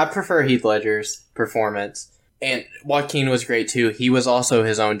 But yeah, I prefer Heath Ledger's performance. And Joaquin was great too. He was also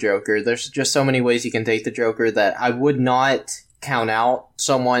his own Joker. There's just so many ways you can take the Joker that I would not count out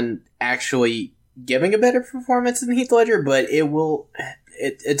someone actually giving a better performance than Heath Ledger, but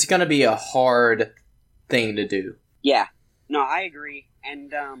it's going to be a hard thing to do. Yeah. No, I agree.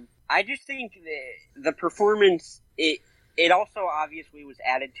 And I just think the performance, it also obviously was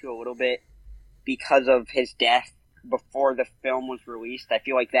added to a little bit because of his death before the film was released. I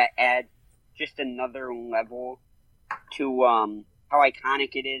feel like that adds just another level to how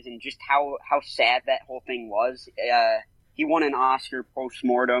iconic it is, and just how sad that whole thing was. He won an Oscar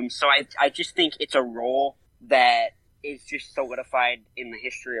post-mortem, so I just think it's a role that is just solidified in the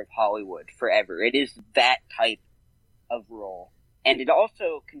history of Hollywood forever. It is that type of role. And it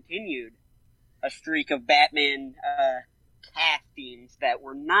also continued a streak of Batman castings that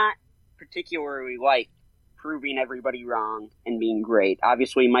were not particularly liked proving everybody wrong and being great.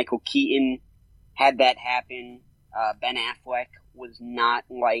 Obviously, Michael Keaton had that happen. Ben Affleck was not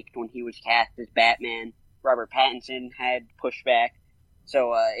liked when he was cast as Batman. Robert Pattinson had pushback.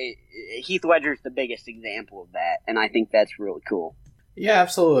 So Heath Ledger's the biggest example of that, and I think that's really cool. Yeah,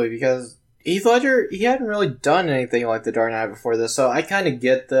 absolutely, because Heath Ledger, he hadn't really done anything like The Dark Knight before this, so I kind of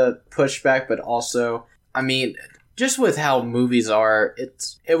get the pushback, but also, I mean, just with how movies are,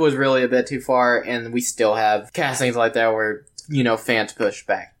 it was really a bit too far, and we still have castings like that where, fans push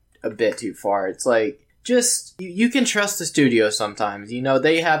back a bit too far. It's like, just, you can trust the studio sometimes,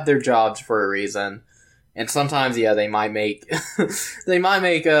 they have their jobs for a reason. And sometimes, they might make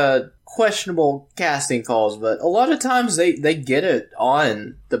questionable casting calls, but a lot of times they get it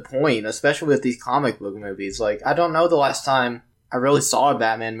on the point, especially with these comic book movies. Like, I don't know the last time I really saw a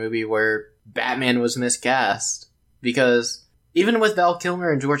Batman movie where Batman was miscast. Because even with Val Kilmer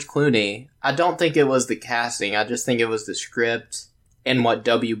and George Clooney, I don't think it was the casting. I just think it was the script and what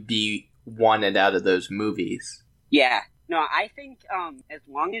WB wanted out of those movies. Yeah. No, I think as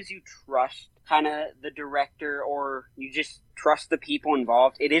long as you trust kind of the director or you just trust the people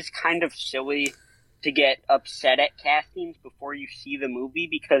involved, it is kind of silly to get upset at castings before you see the movie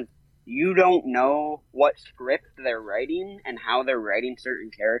because you don't know what script they're writing and how they're writing certain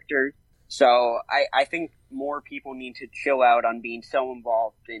characters. So I think more people need to chill out on being so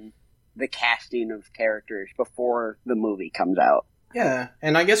involved in the casting of characters before the movie comes out. Yeah,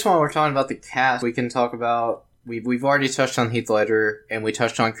 and I guess while we're talking about the cast, we can talk about... We've already touched on Heath Ledger, and we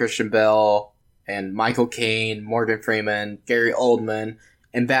touched on Christian Bale, and Michael Caine, Morgan Freeman, Gary Oldman,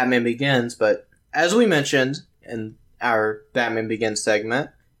 and Batman Begins, but as we mentioned in our Batman Begins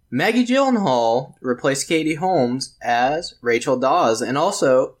segment, Maggie Gyllenhaal replaced Katie Holmes as Rachel Dawes, and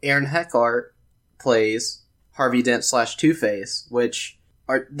also Aaron Eckhart plays Harvey Dent / Two-Face, which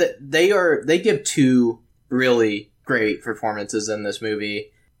they give two really great performances in this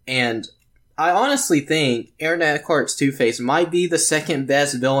movie, and I honestly think Aaron Eckhart's Two-Face might be the second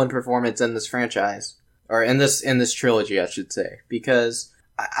best villain performance in this franchise, or in this trilogy, I should say, because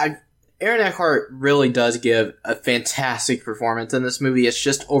Aaron Eckhart really does give a fantastic performance in this movie. It's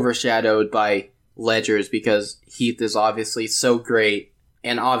just overshadowed by Ledger's because Heath is obviously so great,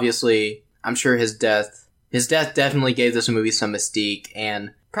 and obviously, I'm sure his death definitely gave this movie some mystique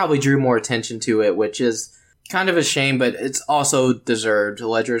and probably drew more attention to it, which is kind of a shame, but it's also deserved.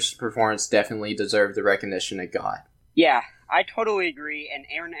 Ledger's performance definitely deserved the recognition it got. Yeah, I totally agree, and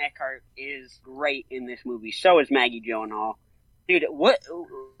Aaron Eckhart is great in this movie. So is Maggie Gyllenhaal. Dude,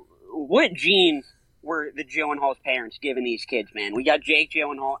 what genes were the Gyllenhaal's parents giving these kids, man? We got Jake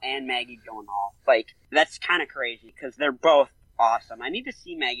Gyllenhaal and Maggie Gyllenhaal. Like, that's kind of crazy, because they're both awesome. I need to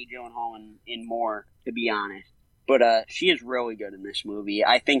see Maggie Gyllenhaal in more, to be honest. But she is really good in this movie.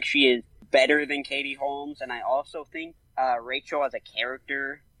 I think she is better than Katie Holmes, and I also think Rachel as a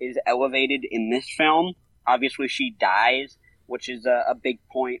character is elevated in this film. Obviously, she dies, which is a big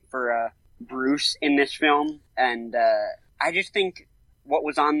point for Bruce in this film, and I just think what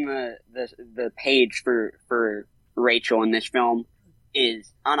was on the page for Rachel in this film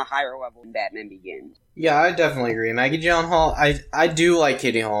is on a higher level than Batman Begins. Yeah, I definitely agree. Maggie Gyllenhaal, I do like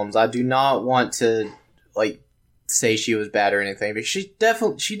Katie Holmes. I do not want to say she was bad or anything, but she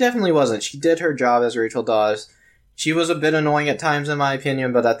definitely wasn't. She did her job as Rachel Dawes. She was a bit annoying at times, in my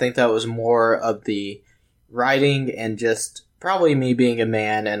opinion, but I think that was more of the writing and just probably me being a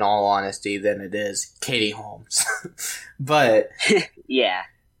man, in all honesty, than it is Katie Holmes. But yeah,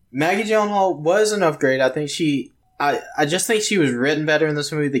 Maggie Gyllenhaal was an upgrade. I think I just think she was written better in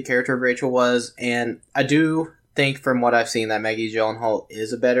this movie. The character of Rachel was, and I do think from what I've seen that Maggie Gyllenhaal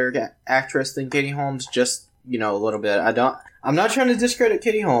is a better actress than Katie Holmes. Just a little bit. I'm not trying to discredit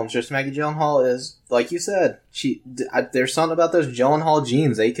Katie Holmes. Just Maggie Gyllenhaal is, like you said, there's something about those Gyllenhaal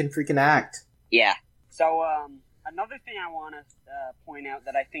genes. They can freaking act. Yeah. So another thing I want to point out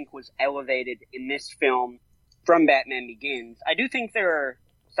that I think was elevated in this film from Batman Begins, I do think there are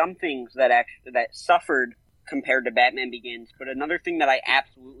some things that suffered compared to Batman Begins, but another thing that I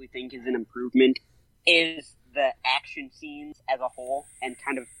absolutely think is an improvement is the action scenes as a whole and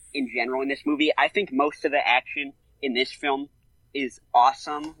kind of in general in this movie. I think most of the action in this film is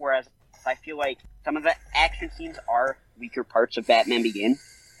awesome, whereas I feel like some of the action scenes are weaker parts of Batman Begins,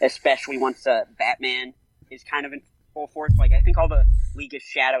 especially once Batman is kind of in full force. Like, I think all the League of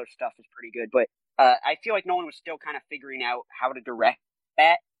Shadows stuff is pretty good, but I feel like Nolan was still kind of figuring out how to direct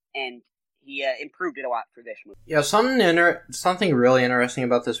that, and he improved it a lot for this movie. Yeah, something really interesting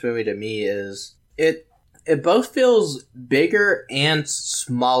about this movie to me is it both feels bigger and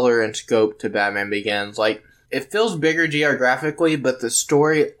smaller in scope to Batman Begins. Like, it feels bigger geographically, but the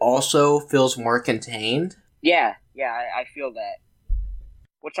story also feels more contained. Yeah, I feel that.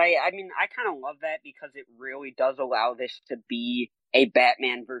 Which I mean, I kind of love that because it really does allow this to be a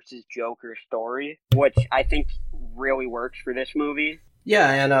Batman versus Joker story, which I think really works for this movie.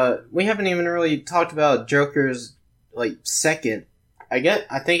 Yeah, and we haven't even really talked about Joker's second. I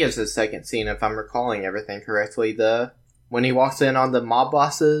think it's his second scene, if I'm recalling everything correctly. When he walks in on the mob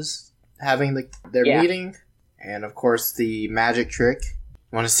bosses having their meeting, and of course the magic trick.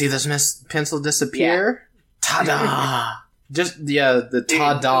 Want to see this pencil disappear? Yeah. Ta-da! The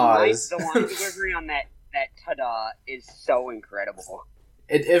ta-das. The line delivery on that ta-da is so incredible.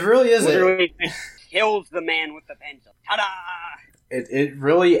 It really is. Literally kills the man with the pencil. Ta-da! It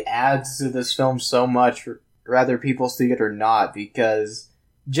really adds to this film so much, whether people see it or not, because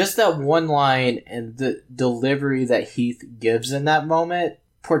just that one line and the delivery that Heath gives in that moment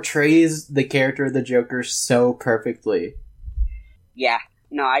portrays the character of the Joker so perfectly. Yeah,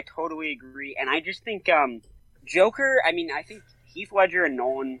 no, I totally agree, and I just think Joker, I mean, I think Heath Ledger and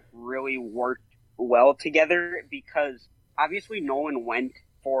Nolan really worked well together because obviously Nolan went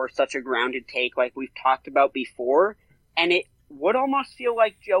for such a grounded take like we've talked about before, and it would almost feel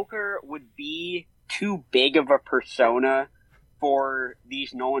like Joker would be too big of a persona for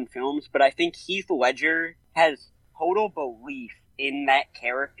these Nolan films, but I think Heath Ledger has total belief in that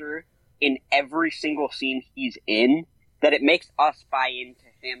character in every single scene he's in that it makes us buy into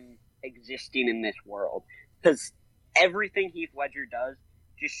him existing in this world. Because everything Heath Ledger does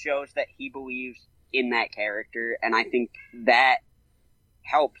just shows that he believes in that character, and I think that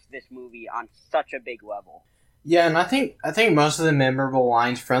helps this movie on such a big level. Yeah, and I think most of the memorable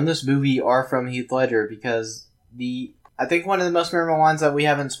lines from this movie are from Heath Ledger, because I think one of the most memorable lines that we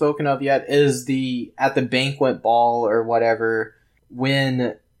haven't spoken of yet is at the banquet ball or whatever,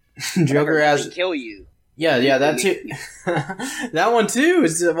 when Joker has kill you. Yeah, that too. That one too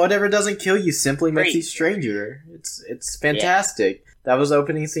is whatever doesn't kill you simply makes you stranger. It's fantastic. Yeah. That was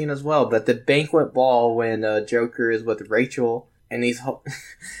opening scene as well. But the banquet ball when Joker is with Rachel and he's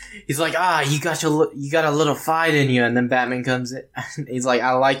like, you got a little fight in you, and then Batman comes in. He's like,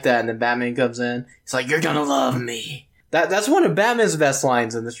 I like that, and then Batman comes in. He's like, you're gonna love me. That's one of Batman's best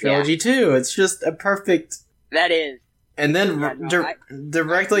lines in this trilogy too. It's just a perfect. That is. And then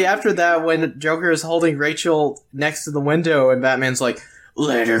directly after that, when Joker is holding Rachel next to the window and Batman's like,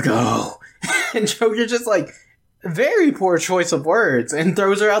 let her go. And Joker's just like, very poor choice of words, and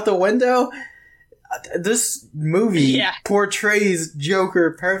throws her out the window. This movie portrays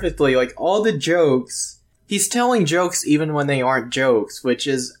Joker perfectly. Like, all the jokes, he's telling jokes even when they aren't jokes, which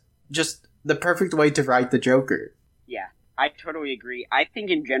is just the perfect way to write the Joker. Yeah, I totally agree. I think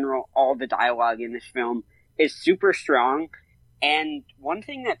in general, all the dialogue in this film is super strong, and one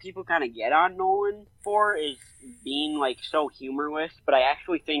thing that people kind of get on Nolan for is being so humorless, but I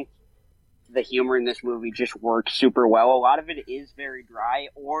actually think the humor in this movie just works super well. A lot of it is very dry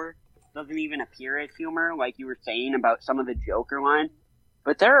or doesn't even appear as humor, like you were saying about some of the Joker lines,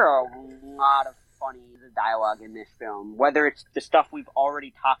 but there are a lot of funny dialogue in this film, whether it's the stuff we've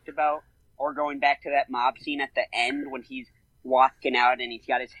already talked about or going back to that mob scene at the end when he's walking out and he's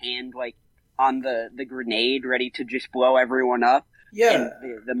got his hand on the grenade ready to just blow everyone up. Yeah.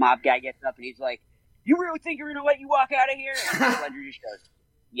 And the mob guy gets up and he's like, you really think you're going to let you walk out of here? And Ledger just goes,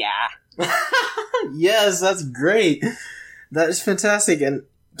 yeah. Yes, that's great. That is fantastic. And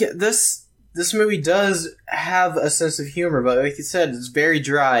this movie does have a sense of humor, but like you said, it's very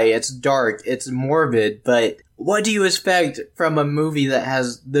dry, it's dark, it's morbid, but what do you expect from a movie that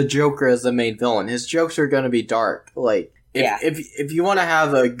has the Joker as the main villain? His jokes are going to be dark. If you want to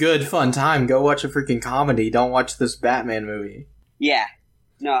have a good, fun time, go watch a freaking comedy. Don't watch this Batman movie. Yeah.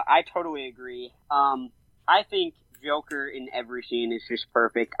 No, I totally agree. I think Joker in every scene is just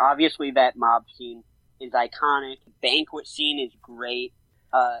perfect. Obviously, that mob scene is iconic. Banquet scene is great.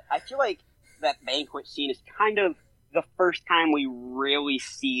 I feel like that banquet scene is kind of the first time we really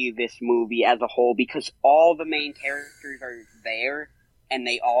see this movie as a whole, because all the main characters are there. And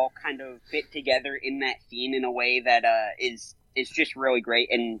they all kind of fit together in that scene in a way that is just really great.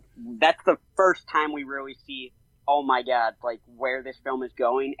 And that's the first time we really see, oh my god, where this film is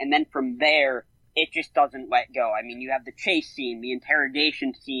going. And then from there, it just doesn't let go. I mean, you have the chase scene, the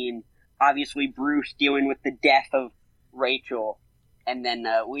interrogation scene, obviously Bruce dealing with the death of Rachel, and then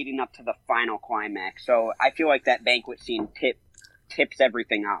leading up to the final climax. So I feel like that banquet scene tips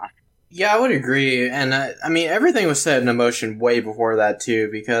everything off. Yeah, I would agree, and I mean, everything was set in motion way before that, too,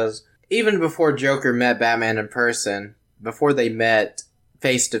 because even before Joker met Batman in person, before they met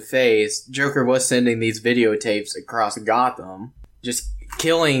face-to-face, Joker was sending these videotapes across Gotham, just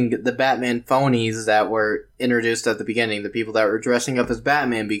killing the Batman phonies that were introduced at the beginning, the people that were dressing up as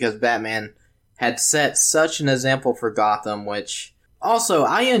Batman, because Batman had set such an example for Gotham, which also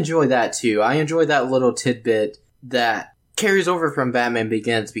I enjoy that too. I enjoy that little tidbit that carries over from Batman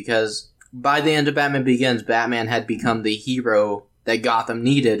Begins, because by the end of Batman Begins, Batman had become the hero that Gotham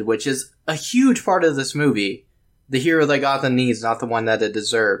needed, which is a huge part of this movie. The hero that Gotham needs, not the one that it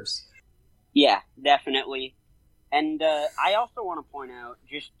deserves. Yeah, definitely. And I also want to point out,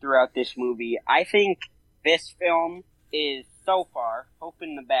 just throughout this movie, I think this film is, so far,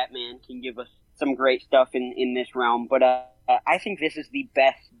 hoping the Batman can give us some great stuff in this realm, but I think this is the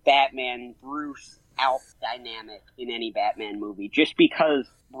best Batman Bruce Alf dynamic in any Batman movie, just because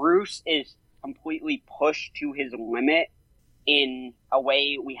Bruce is completely pushed to his limit in a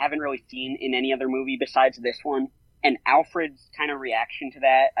way we haven't really seen in any other movie besides this one, and Alfred's kind of reaction to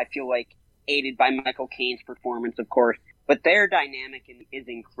that, I feel like, aided by Michael Caine's performance, of course, but their dynamic is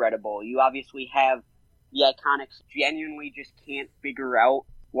incredible. You obviously have the Iconics genuinely just can't figure out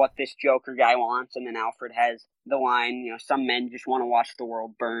what this Joker guy wants, and then Alfred has the line, some men just want to watch the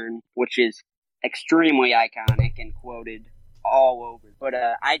world burn, which is extremely iconic and quoted all over. But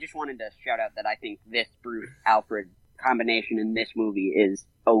I just wanted to shout out that I think this Bruce-Alfred combination in this movie is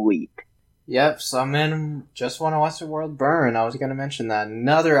elite. Yep, some men just want to watch the world burn. I was going to mention that.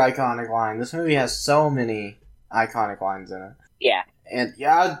 Another iconic line. This movie has so many iconic lines in it. Yeah. And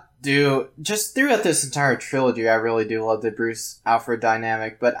yeah, just throughout this entire trilogy, I really do love the Bruce-Alfred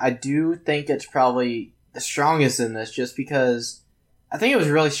dynamic, but I do think it's probably the strongest in this, just because I think it was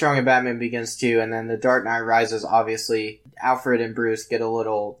really strong in Batman Begins too, and then The Dark Knight Rises, obviously, Alfred and Bruce get a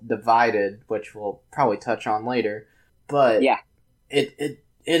little divided, which we'll probably touch on later, but yeah, it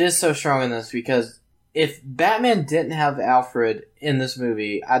is so strong in this, because if Batman didn't have Alfred in this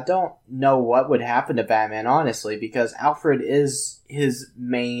movie, I don't know what would happen to Batman, honestly, because Alfred is his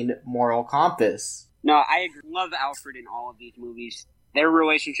main moral compass. No, I agree. Love Alfred in all of these movies. Their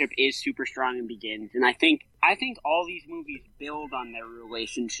relationship is super strong in Begins, and I think all these movies build on their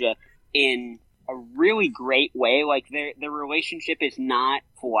relationship in a really great way. Like, their relationship is not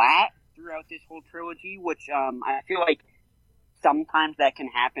flat throughout this whole trilogy, which I feel like sometimes that can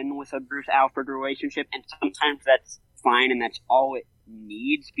happen with a Bruce-Alfred relationship, and sometimes that's fine and that's all it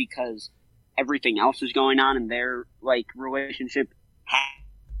needs, because everything else is going on, and their relationship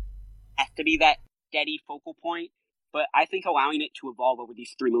has to be that steady focal point. But I think allowing it to evolve over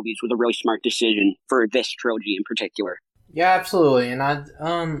these three movies was a really smart decision for this trilogy in particular. Yeah, absolutely.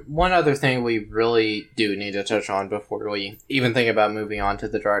 And one other thing we really do need to touch on before we even think about moving on to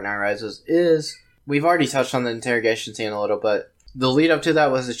The Dark Knight Rises is, we've already touched on the interrogation scene a little, but the lead up to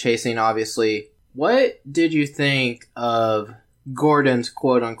that was the chase scene, obviously. What did you think of Gordon's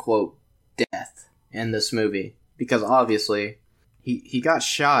quote-unquote death in this movie? Because obviously, he got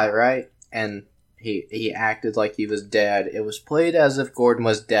shot, right? And he acted like he was dead. It was played as if Gordon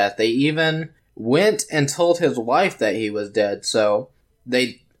was dead. They even went and told his wife that he was dead. So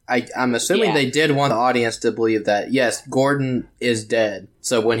I'm assuming they did want the audience to believe that, yes, Gordon is dead.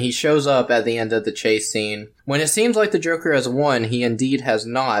 So when he shows up at the end of the chase scene, when it seems like the Joker has won, he indeed has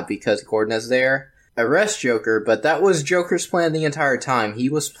not, because Gordon is there. Arrest Joker, but that was Joker's plan the entire time. He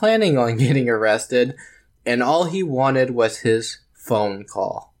was planning on getting arrested, and all he wanted was his phone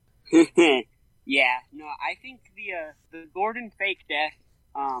call. Yeah, no, I think the Gordon fake death,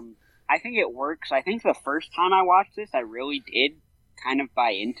 I think it works. I think the first time I watched this, I really did kind of buy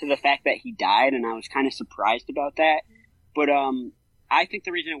into the fact that he died, and I was kind of surprised about that. But I think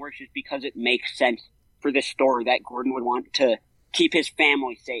the reason it works is because it makes sense for this story that Gordon would want to keep his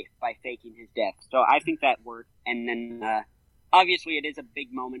family safe by faking his death. So I think that worked. And then obviously it is a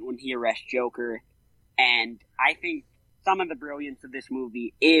big moment when he arrests Joker, and I think some of the brilliance of this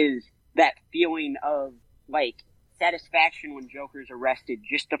movie is that feeling of satisfaction when Joker's arrested,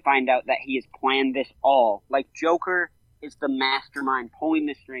 just to find out that he has planned this all. Joker is the mastermind pulling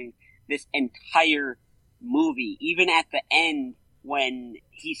the string this entire movie. Even at the end, when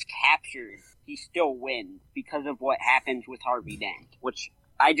he's captured, he still wins because of what happens with Harvey Dent, which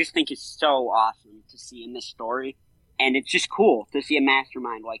I just think is so awesome to see in this story. And it's just cool to see a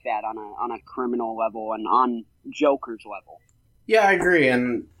mastermind like that on a criminal level and on Joker's level. Yeah, I agree.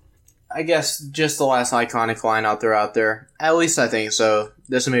 And I guess just the last iconic line I'll throw out there, at least I think so,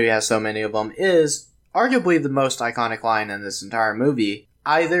 this movie has so many of them, is arguably the most iconic line in this entire movie.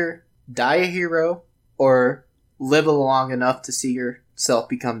 Either die a hero or live long enough to see yourself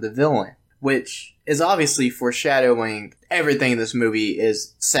become the villain, which is obviously foreshadowing everything this movie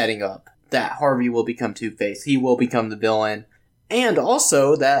is setting up. That Harvey will become Two-Face, he will become the villain, and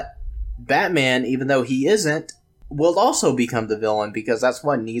also that Batman, even though he isn't, will also become the villain, because that's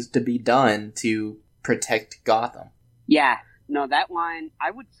what needs to be done to protect Gotham. Yeah, no, that line,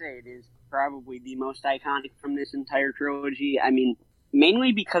 I would say it is probably the most iconic from this entire trilogy. I mean,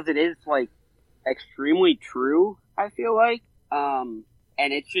 mainly because it is, like, extremely true, I feel like.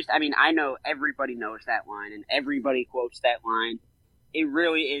 And it's just, I mean, I know everybody knows that line, and everybody quotes that line. It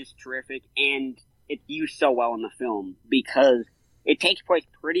really is terrific, and it's used so well in the film, because it takes place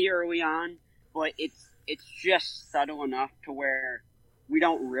pretty early on, but it's just subtle enough to where we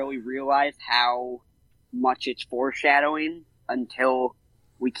don't really realize how much it's foreshadowing until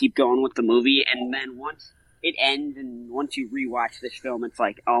we keep going with the movie, and then once it ends and once you rewatch this film, it's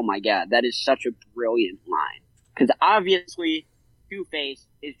like, oh my god, that is such a brilliant line. Because obviously, Two-Face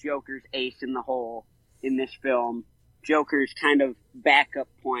is Joker's ace in the hole in this film. Joker's kind of backup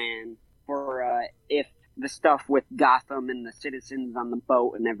plan for if the stuff with Gotham and the citizens on the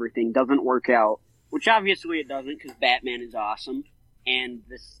boat and everything doesn't work out, which obviously it doesn't because Batman is awesome, and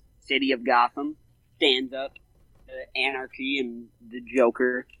the city of Gotham stands up to anarchy and the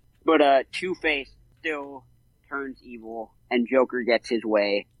Joker. But Two-Face still turns evil, and Joker gets his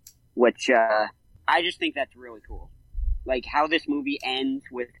way, which I just think that's really cool. Like, how this movie ends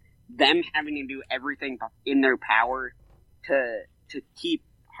with them having to do everything in their power to keep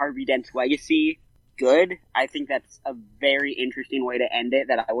Harvey Dent's legacy good. I think that's a very interesting way to end it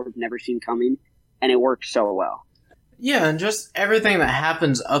that I would have never seen coming, and it works so well. Yeah, and just everything that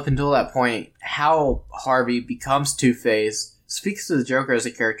happens up until that point, how Harvey becomes Two-Face, speaks to the Joker as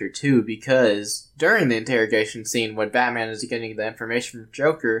a character too, because during the interrogation scene when Batman is getting the information from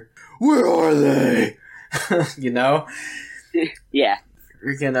Joker, where are they? You know? Yeah.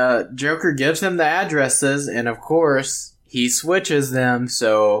 Freaking, Joker gives him the addresses, and of course, he switches them,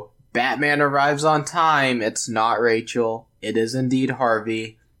 so Batman arrives on time. It's not Rachel. It is indeed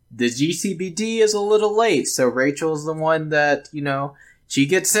Harvey. The GCPD is a little late, so Rachel's the one that, you know, she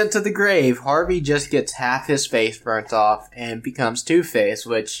gets sent to the grave. Harvey just gets half his face burnt off and becomes Two-Face,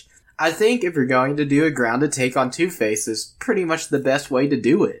 which I think if you're going to do a grounded take on Two-Face is pretty much the best way to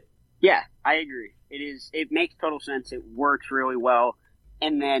do it. Yeah, I agree. It makes total sense. It works really well.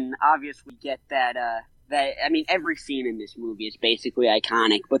 And then obviously get that I mean, every scene in this movie is basically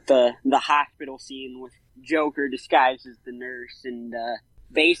iconic, but the hospital scene with Joker disguised as the nurse and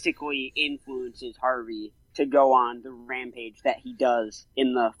basically influences Harvey to go on the rampage that he does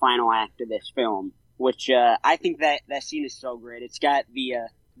in the final act of this film, which I think that scene is so great. It's got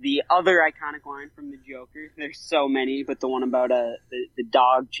the other iconic line from the Joker. There's so many, but the one about the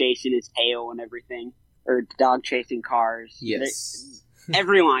dog chasing his tail and everything, or dog chasing cars. Yes.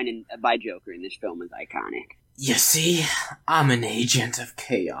 Every line by Joker in this film is iconic. You see, I'm an agent of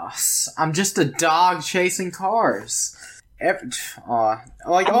chaos. I'm just a dog chasing cars. I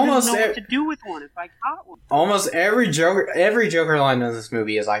almost know what to do with one if I caught one. Almost every Joker line in this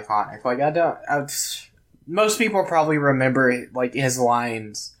movie is iconic. Most people probably remember like his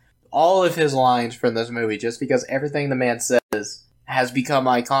lines, all of his lines from this movie, just because everything the man says has become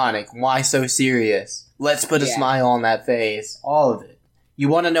iconic. Why so serious? Let's put a smile on that face. All of it. You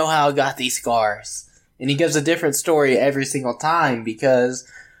want to know how I got these scars? And he gives a different story every single time because,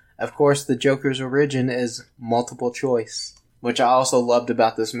 of course, the Joker's origin is multiple choice, which I also loved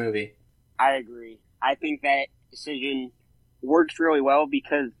about this movie. I agree. I think that decision works really well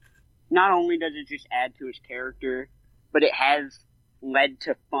because not only does it just add to his character, but it has led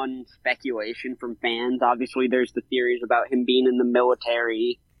to fun speculation from fans. Obviously, there's the theories about him being in the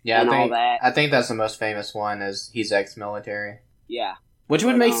military all that. I think that's the most famous one, is he's ex-military. Yeah. Which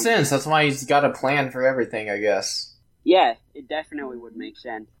would make sense. That's why he's got a plan for everything, I guess. Yeah, it definitely would make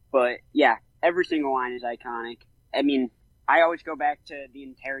sense. But, yeah, every single line is iconic. I mean, I always go back to the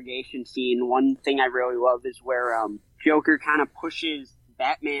interrogation scene. One thing I really love is where Joker kind of pushes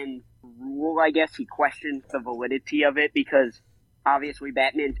Batman's rule, I guess. He questions the validity of it because, obviously,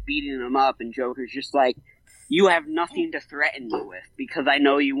 Batman's beating him up, and Joker's just like, you have nothing to threaten me with because I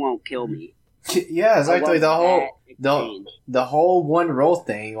know you won't kill me. Yeah, exactly. The whole one rule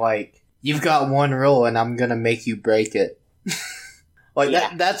thing, like, you've got one rule and I'm gonna make you break it.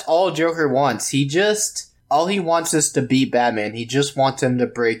 That's all Joker wants. All he wants is to beat Batman. He just wants him to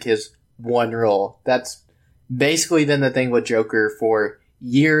break his one rule. That's basically been the thing with Joker for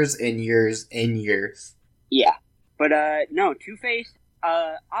years and years and years. Yeah. But, no, Two-Face,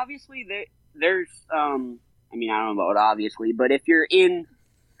 obviously there's, I mean, I don't know about obviously, but if you're in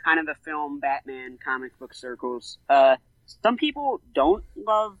kind of the film Batman comic book circles, some people don't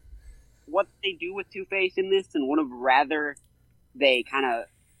love what they do with Two-Face in this and would have rather they kind of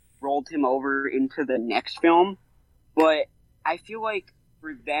rolled him over into the next film. But I feel like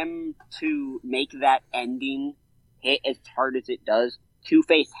for them to make that ending hit as hard as it does,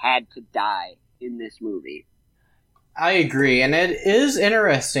 Two-Face had to die in this movie. I agree, and it is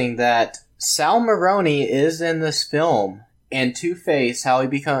interesting that Sal Maroni is in this film, and Two-Face, how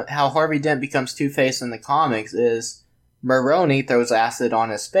Harvey Dent becomes Two-Face in the comics is Maroni throws acid on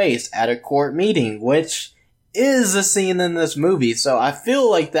his face at a court meeting, which is a scene in this movie, so I feel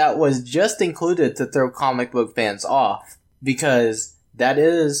like that was just included to throw comic book fans off, because that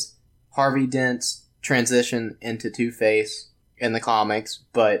is Harvey Dent's transition into Two-Face in the comics,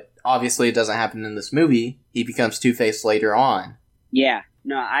 but obviously it doesn't happen in this movie. He becomes Two-Face later on. Yeah,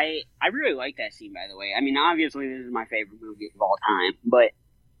 no, I really like that scene, by the way. I mean, obviously this is my favorite movie of all time, but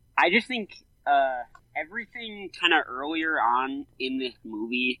I just think everything kind of earlier on in this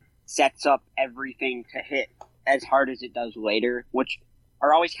movie sets up everything to hit as hard as it does later, which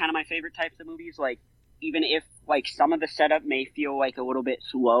are always kind of my favorite types of movies. Like, even if, like, some of the setup may feel like a little bit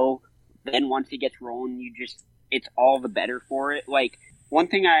slow, then once it gets rolling, it's all the better for it. Like, one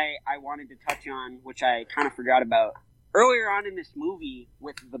thing I wanted to touch on, which I kind of forgot about, earlier on in this movie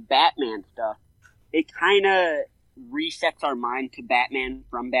with the Batman stuff, it kind of resets our mind to Batman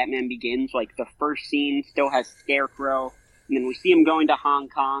from Batman Begins. Like, the first scene still has Scarecrow, and then we see him going to Hong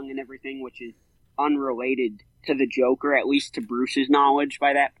Kong and everything, which is unrelated to the Joker, at least to Bruce's knowledge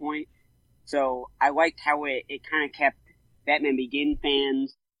by that point. So I liked how it kind of kept Batman Begins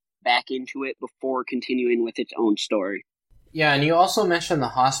fans back into it before continuing with its own story. Yeah, and you also mentioned the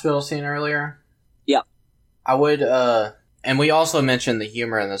hospital scene earlier. Yep. I would, and we also mentioned the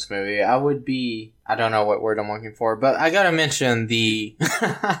humor in this movie. I don't know what word I'm looking for, but I gotta mention the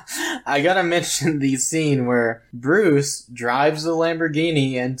scene where Bruce drives the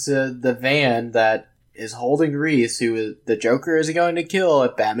Lamborghini into the van that is holding Reese, who the Joker is going to kill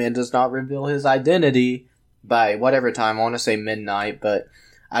if Batman does not reveal his identity by whatever time. I want to say midnight, but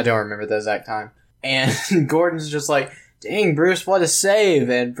I don't remember the exact time. And Gordon's just like, dang, Bruce, what a save.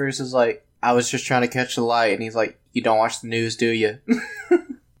 And Bruce is like, I was just trying to catch the light. And he's like, you don't watch the news, do you?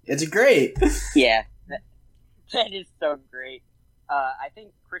 It's great. Yeah, that is so great. I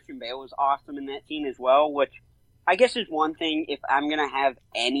think Christian Bale was awesome in that scene as well, which I guess is one thing. If I'm going to have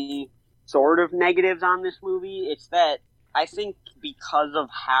any sort of negatives on this movie, it's that I think because of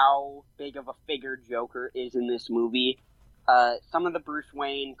how big of a figure Joker is in this movie, some of the Bruce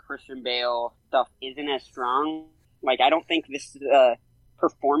Wayne, Christian Bale stuff isn't as strong. Like, I don't think this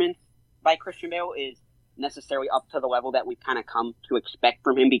performance by Christian Bale is necessarily up to the level that we've kind of come to expect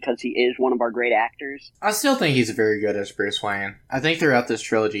from him because he is one of our great actors. I still think he's very good as Bruce Wayne. I think throughout this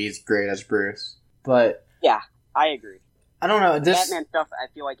trilogy he's great as Bruce. But yeah, I agree. I don't know. This Batman stuff,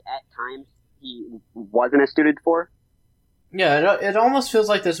 I feel like at times he wasn't as suited for. Yeah, it almost feels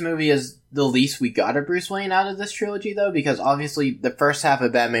like this movie is the least we got of Bruce Wayne out of this trilogy, though, because obviously the first half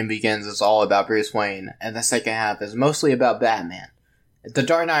of Batman Begins is all about Bruce Wayne, and the second half is mostly about Batman. The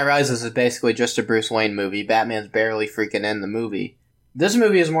Dark Knight Rises is basically just a Bruce Wayne movie. Batman's barely freaking in the movie. This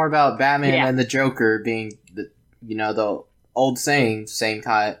movie is more about Batman and the Joker being, the old saying,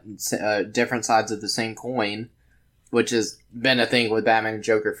 different sides of the same coin, which has been a thing with Batman and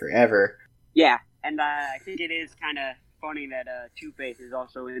Joker forever. Yeah, and I think it is kind of funny that Two-Face is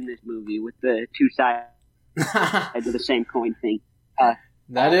also in this movie with the two sides of the same coin thing.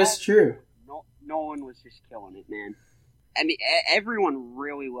 That is true. Nolan was just killing it, man. I mean, everyone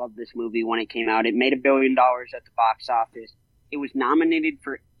really loved this movie when it came out. It made $1 billion at the box office. It was nominated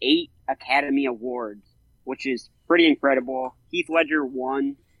for 8 Academy Awards, which is pretty incredible. Heath Ledger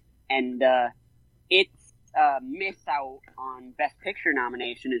won, and its miss out on Best Picture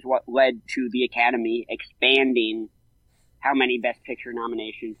nomination is what led to the Academy expanding how many Best Picture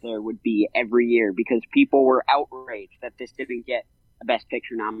nominations there would be every year, because people were outraged that this didn't get a Best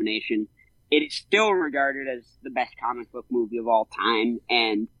Picture nomination. It is still regarded as the best comic book movie of all time,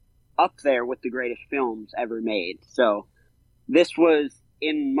 and up there with the greatest films ever made. So this was,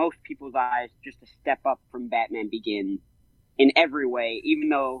 in most people's eyes, just a step up from Batman Begins in every way, even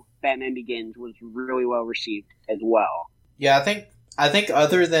though Batman Begins was really well received as well. Yeah, I think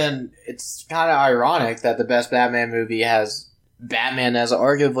other than, it's kind of ironic that the best Batman movie has Batman as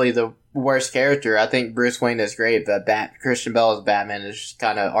arguably the worst character. I think Bruce Wayne is great, but Christian Bale as Batman is just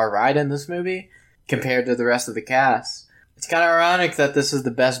kind of alright in this movie compared to the rest of the cast. It's kind of ironic that this is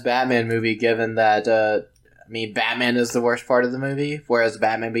the best Batman movie, given that, Batman is the worst part of the movie, whereas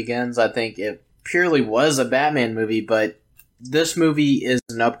Batman Begins, I think it purely was a Batman movie, but this movie is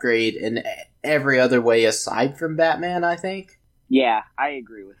an upgrade in every other way aside from Batman, I think. Yeah, I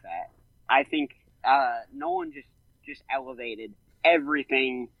agree with that. I think Nolan just elevated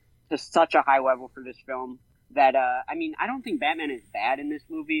everything to such a high level for this film that, I don't think Batman is bad in this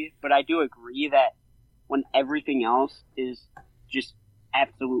movie, but I do agree that when everything else is just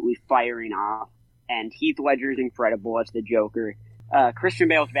absolutely firing off, and Heath Ledger is incredible as the Joker. Christian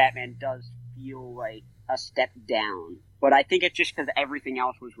Bale's Batman does feel like a step down, but I think it's just because everything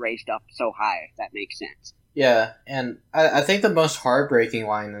else was raised up so high, if that makes sense. Yeah, and I think the most heartbreaking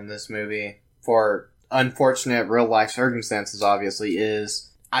line in this movie, for unfortunate real-life circumstances, obviously,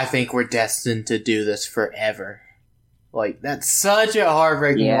 is, I think we're destined to do this forever. Like, that's such a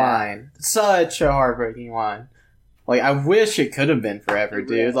heartbreaking line. Such a heartbreaking line. Like, I wish it could have been forever,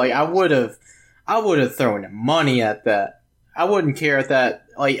 dude. Like, I would have thrown money at that. I wouldn't care if that,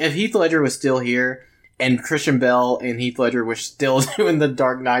 like, if Heath Ledger was still here, and Christian Bale and Heath Ledger were still doing the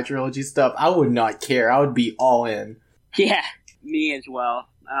Dark Knight trilogy stuff, I would not care. I would be all in. Yeah, me as well.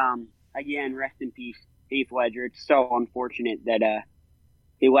 Again, rest in peace, Heath Ledger. It's so unfortunate that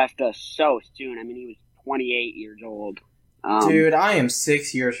he left us so soon. I mean, he was 28 years old. Dude, I am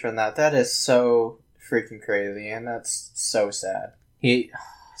 6 years from that. That is so freaking crazy, and that's so sad.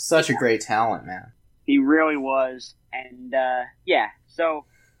 Such a great talent, man. He really was. And, so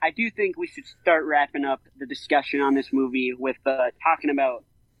I do think we should start wrapping up the discussion on this movie with talking about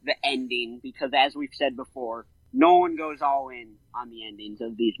the ending, because as we've said before, no one goes all in on the endings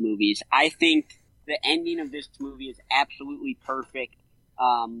of these movies. I think the ending of this movie is absolutely perfect.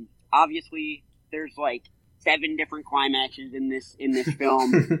 Obviously, there's like 7 different climaxes in this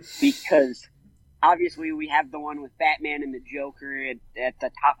film because obviously we have the one with Batman and the Joker at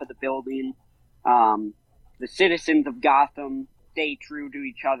the top of the building. The citizens of Gotham stay true to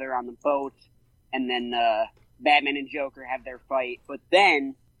each other on the boat, and then Batman and Joker have their fight. But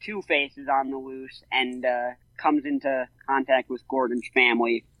then Two-Face is on the loose and comes into contact with Gordon's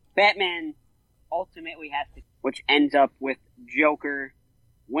family. Batman ultimately has to, which ends up with Joker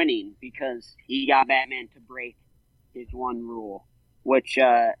winning because he got Batman to break his one rule, which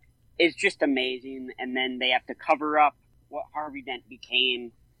is just amazing. And then they have to cover up what Harvey Dent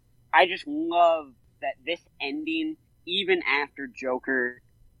became. I just love that this ending, even after Joker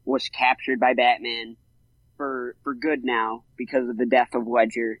was captured by Batman for good now because of the death of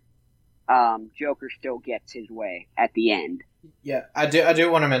Ledger, Joker still gets his way at the end. Yeah, I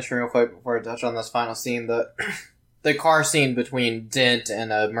do want to mention real quick before I touch on this final scene, the car scene between Dent and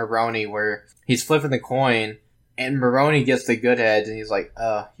Maroni, where he's flipping the coin, and Maroni gets the good head, and he's like,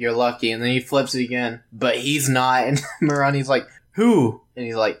 you're lucky, and then he flips it again, but he's not, and Maroni's like, who? And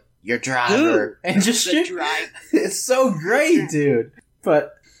he's like, your driver. Who? And just shit. It's so great, dude.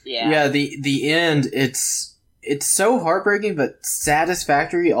 But, yeah, the end, it's so heartbreaking, but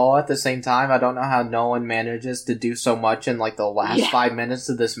satisfactory all at the same time. I don't know how Nolan manages to do so much in, like, the last 5 minutes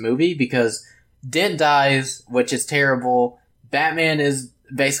of this movie, because Dent dies, which is terrible. Batman is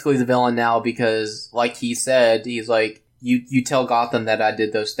basically the villain now because, like he said, he's like, you tell Gotham that I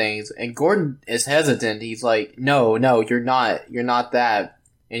did those things. And Gordon is hesitant. He's like, no, you're not that.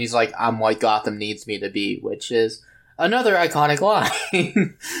 And he's like, I'm what Gotham needs me to be, which is another iconic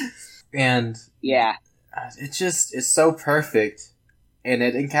line. And yeah, it's so perfect. And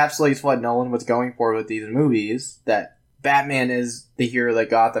it encapsulates what Nolan was going for with these movies, that Batman is the hero that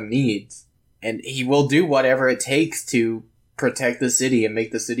Gotham needs. And he will do whatever it takes to protect the city and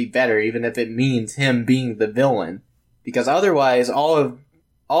make the city better, even if it means him being the villain. Because otherwise, all of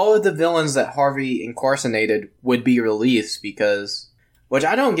the villains that Harvey incarcerated would be released, which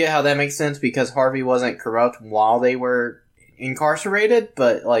I don't get how that makes sense, because Harvey wasn't corrupt while they were incarcerated,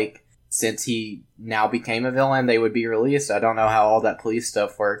 but, like, since he now became a villain, they would be released. I don't know how all that police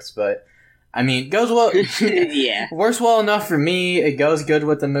stuff works, but, I mean, it goes well. Yeah. Works well enough for me. It goes good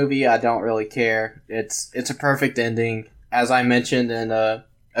with the movie. I don't really care. It's a perfect ending. As I mentioned in a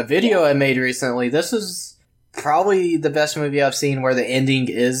video I made recently, this is probably the best movie I've seen where the ending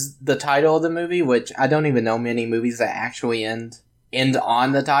is the title of the movie, which I don't even know many movies that actually end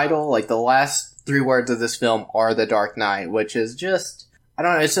on the title. Like, the last 3 words of this film are The Dark Knight, which is just, I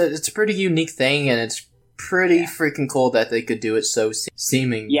don't know, it's a pretty unique thing, and it's pretty freaking cool that they could do it so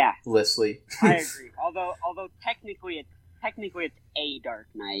seamlessly. I agree. Although technically it's a Dark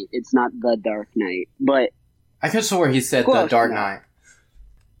Knight. It's not The Dark Knight, but I could have swore he said The Dark Knight.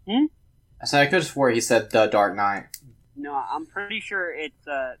 I said I could have swore he said The Dark Knight. No, I'm pretty sure it's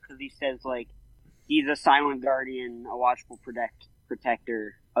because he says, like, he's a silent guardian, a watchful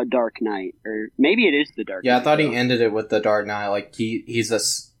protector, a Dark Knight, or maybe it is the Dark Knight. Yeah, I thought he ended it with the Dark Knight, like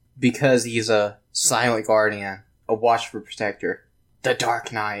because he's a silent guardian, a watchful protector, the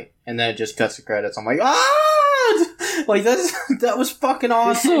Dark Knight, and then it just cuts the credits. I'm like, like that was fucking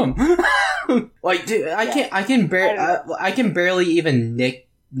awesome. Like, dude, I can barely even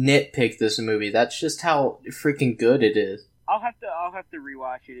nitpick this movie. That's just how freaking good it is. I'll have to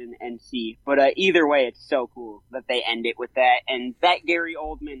rewatch it and see. But either way, it's so cool that they end it with that, and that Gary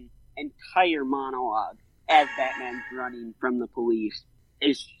Oldman entire monologue as Batman's running from the police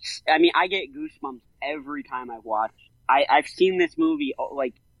is, I mean, I get goosebumps every time I watch. I've seen this movie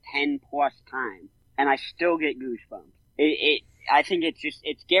like 10 plus times, and I still get goosebumps. I think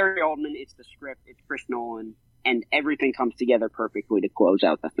it's Gary Oldman, it's the script, it's Chris Nolan, and everything comes together perfectly to close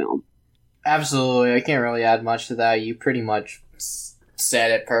out the film. Absolutely. I can't really add much to that. You pretty much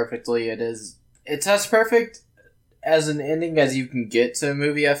said it perfectly. It's as perfect as an ending as you can get to a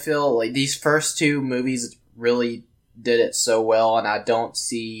movie, I feel. Like, these first two movies really did it so well, and I don't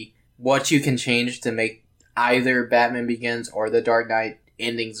see what you can change to make either Batman Begins or The Dark Knight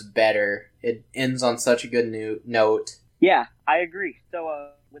endings better. It ends on such a good note. Yeah, I agree. So,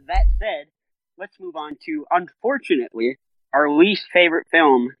 with that said, let's move on to, unfortunately, our least favorite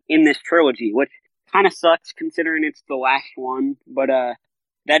film in this trilogy, which kind of sucks considering it's the last one, but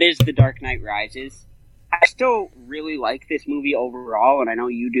that is The Dark Knight Rises. I still really like this movie overall, and I know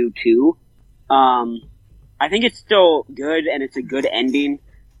you do too. I think it's still good, and it's a good ending,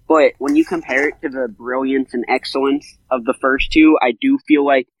 but when you compare it to the brilliance and excellence of the first two, I do feel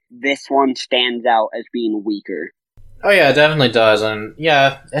like this one stands out as being weaker. Oh yeah, it definitely does, and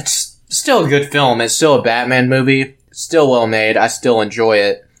yeah, it's still a good film. It's still a Batman movie. It's still well made. I still enjoy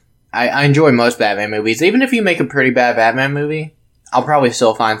it. I enjoy most Batman movies. Even if you make a pretty bad Batman movie, I'll probably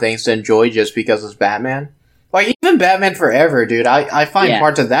still find things to enjoy just because it's Batman. Like, even Batman Forever, dude, I find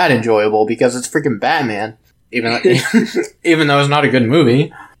parts of that enjoyable because it's freaking Batman. Even though it's not a good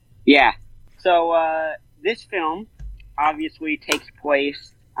movie. Yeah. So, this film obviously takes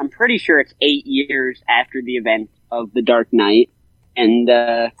place, I'm pretty sure it's 8 years after the event of The Dark Knight. And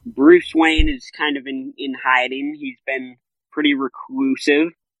Bruce Wayne is kind of in hiding. He's been pretty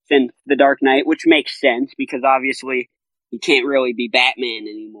reclusive since The Dark Knight, which makes sense because obviously he can't really be Batman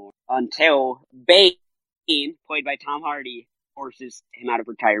anymore until Bane, played by Tom Hardy, forces him out of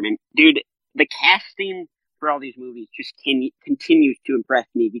retirement. Dude, the casting for all these movies just continues to impress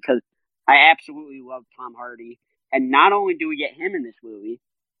me because I absolutely love Tom Hardy. And not only do we get him in this movie,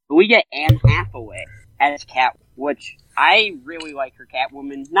 but we get Anne Hathaway as Cat, which I really like her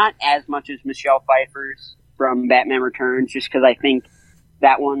Catwoman, not as much as Michelle Pfeiffer's from Batman Returns, just because I think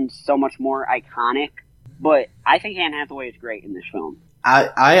that one's so much more iconic. But I think Anne Hathaway is great in this film.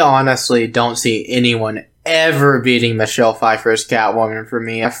 I honestly don't see anyone ever beating Michelle Pfeiffer's Catwoman for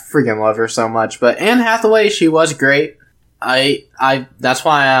me. I freaking love her so much. But Anne Hathaway, she was great. That's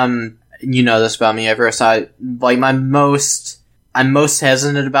why you know this about me, Everest. I'm most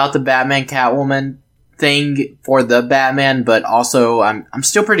hesitant about the Batman Catwoman thing for the Batman, but also I'm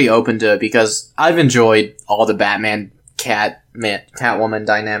still pretty open to it because I've enjoyed all the Batman Catwoman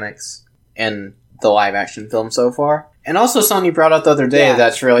dynamics in the live action film so far. And also something you brought up the other day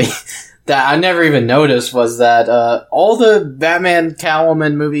that's really that I never even noticed was that all the Batman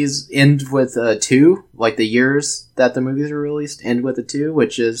Catwoman movies end with a 2, like the years that the movies were released end with a 2,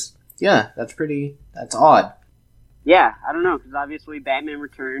 which is that's odd. Yeah, I don't know, because obviously Batman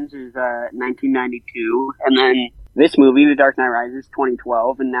Returns is 1992, and then this movie, The Dark Knight Rises,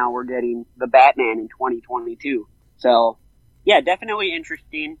 2012, and now we're getting The Batman in 2022. So, yeah, definitely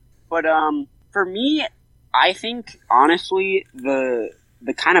interesting. But for me, I think, honestly, the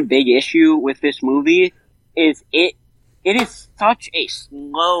kind of big issue with this movie is it is such a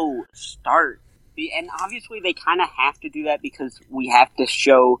slow start. And obviously they kind of have to do that because we have to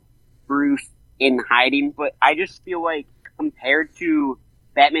show Bruce in hiding, but I just feel like compared to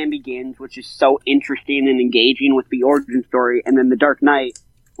Batman Begins, which is so interesting and engaging with the origin story, and then The Dark Knight,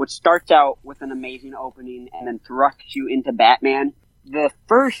 which starts out with an amazing opening and then thrusts you into Batman, the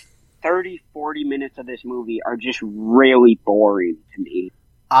first 30-40 minutes of this movie are just really boring to me.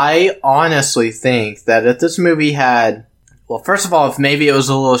 I honestly think that if this movie had, well, first of all, if maybe it was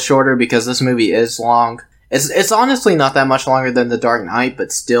a little shorter because this movie is long. It's honestly not that much longer than The Dark Knight,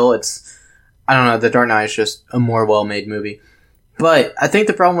 but still I don't know, The Dark Knight is just a more well-made movie. But I think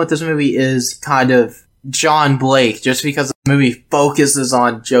the problem with this movie is kind of John Blake, just because the movie focuses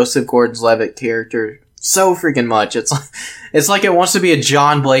on Joseph Gordon-Levitt character so freaking much. It's like it wants to be a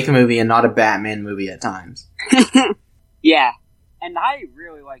John Blake movie and not a Batman movie at times. Yeah. And I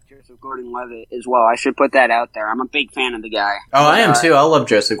really like Joseph Gordon-Levitt as well. I should put that out there. I'm a big fan of the guy. Oh, I am too. I love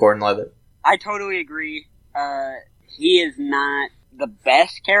Joseph Gordon-Levitt. I totally agree. He is not the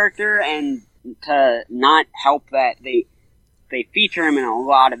best character, and to not help that they feature him in a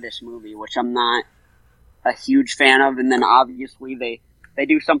lot of this movie, which I'm not a huge fan of. And then obviously they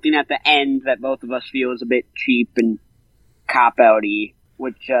do something at the end that both of us feel is a bit cheap and cop-outy,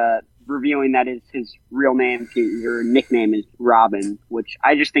 which revealing that his real name or nickname is Robin, which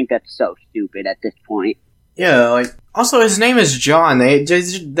I just think that's so stupid at this point. Yeah, like, also his name is John. They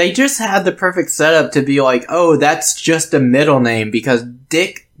just had the perfect setup to be like, oh, that's just a middle name because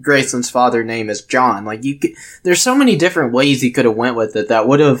Dick Grayson's father name is John. Like, there's so many different ways he could have went with it that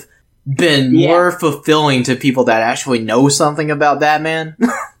would have been more fulfilling to people that actually know something about Batman.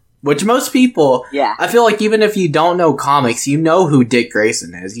 Which most people, I feel like even if you don't know comics, you know who Dick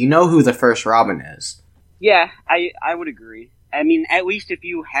Grayson is. You know who the first Robin is. Yeah, I would agree. I mean, at least if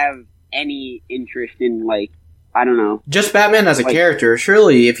you have any interest in, like, I don't know. Just Batman as a character.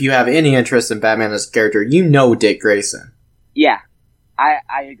 Surely, if you have any interest in Batman as a character, you know Dick Grayson. Yeah,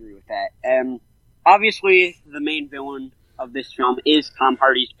 I agree with that. Obviously, the main villain of this film is Tom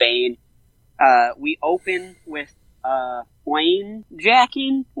Hardy's Bane. We open with plane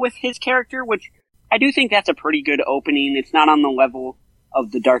jacking with his character, which I do think that's a pretty good opening. It's not on the level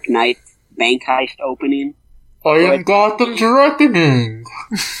of the Dark Knight bank heist opening. I am Gotham's reckoning.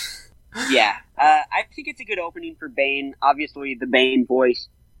 Yeah, I think it's a good opening for Bane. Obviously, the Bane voice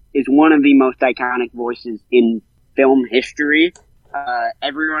is one of the most iconic voices in film history.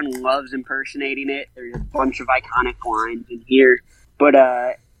 Everyone loves impersonating it. There's a bunch of iconic lines in here. But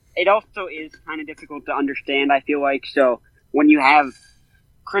it also is kind of difficult to understand, I feel like. So when you have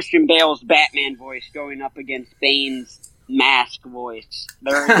Christian Bale's Batman voice going up against Bane's mask voice,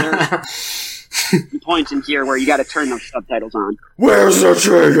 there are points in here where you got to turn those subtitles on. Where's the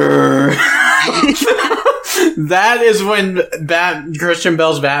trigger? That is when Christian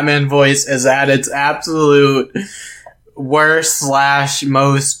Bale's Batman voice is at its absolute worst /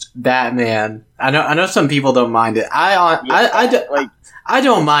 most Batman. I know some people don't mind it. I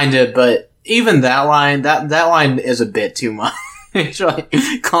don't mind it, but even that line is a bit too much. Like,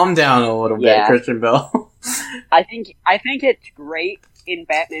 calm down a little bit, Christian Bale. I think it's great in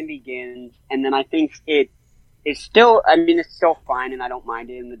Batman Begins, and then I think it is still. I mean, it's still fine, and I don't mind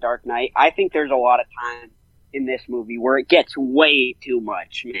it in The Dark Knight. I think there's a lot of time in this movie where it gets way too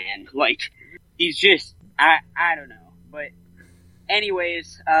much, man. Like, he's just I don't know. But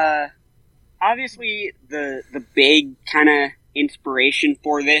anyways, obviously the big kind of inspiration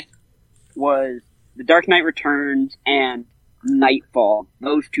for this was The Dark Knight Returns and Nightfall.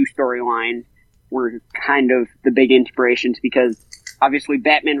 Those two storylines were kind of the big inspirations because obviously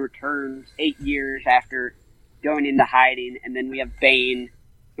Batman Returns 8 years after going into hiding, and then we have Bane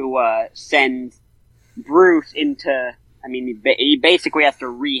who sends Bruce into, I mean, he basically has to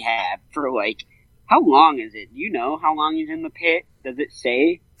rehab for, like, how long is it? Do you know how long he's in the pit? Does it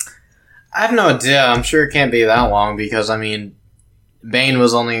say? I have no idea. I'm sure it can't be that long because, I mean, Bane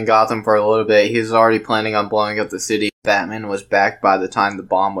was only in Gotham for a little bit. He was already planning on blowing up the city. Batman was back by the time the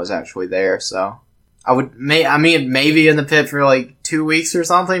bomb was actually there, so maybe in the pit for like 2 weeks or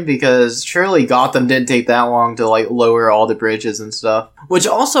something, because surely Gotham didn't take that long to like lower all the bridges and stuff. Which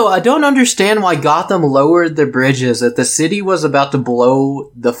also, I don't understand why Gotham lowered the bridges if the city was about to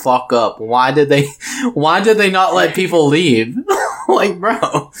blow the fuck up. Why did they not let people leave? Like,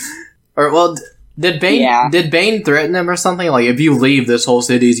 bro. Or, well, did Bane threaten them or something? Like, if you leave, this whole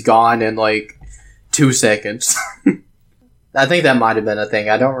city's gone in like 2 seconds. I think that might have been a thing.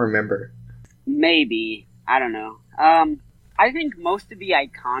 I don't remember. Maybe. I don't know. I think most of the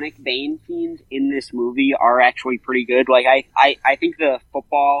iconic Bane scenes in this movie are actually pretty good. Like, I think the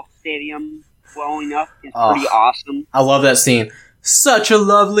football stadium blowing up is pretty awesome. I love that scene. Such a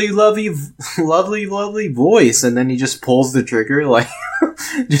lovely voice. And then he just pulls the trigger, like,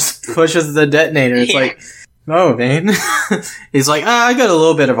 just pushes the detonator. It's like, oh, Bane. He's like, I got a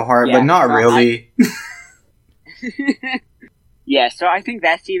little bit of a heart, but not really. Yeah, so I think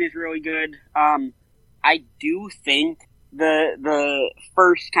that scene is really good. I do think the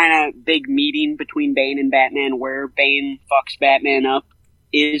first kind of big meeting between Bane and Batman where Bane fucks Batman up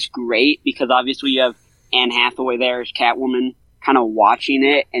is great because obviously you have Anne Hathaway there as Catwoman kind of watching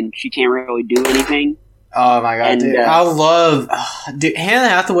it and she can't really do anything. Oh my god, dude. I love... Dude, Anne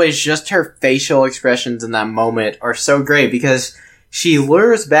Hathaway's just her facial expressions in that moment are so great because she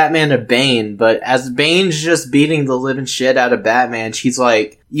lures Batman to Bane, but as Bane's just beating the living shit out of Batman, she's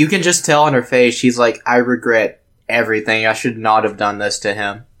like... You can just tell on her face, she's like, I regret everything. I should not have done this to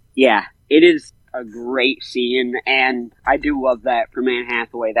him. Yeah, it is a great scene, and I do love that from Anne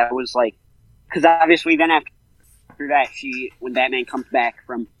Hathaway. That was like... Because obviously then after that, when Batman comes back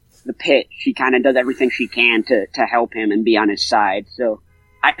from the pit, she kind of does everything she can to help him and be on his side. So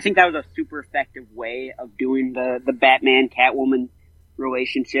I think that was a super effective way of doing the Batman-Catwoman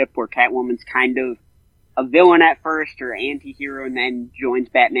relationship, where Catwoman's kind of a villain at first or anti-hero and then joins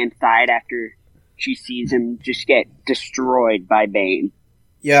Batman's side after she sees him just get destroyed by Bane.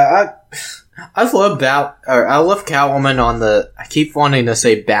 Yeah, I love I love Catwoman on the. I keep wanting to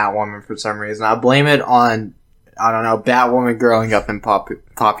say Batwoman for some reason. I blame it on, I don't know, Batwoman growing up in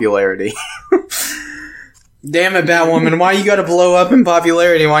popularity. Damn it, Batwoman! Why you gotta blow up in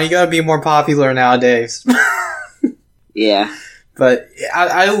popularity? Why you gotta be more popular nowadays? Yeah, but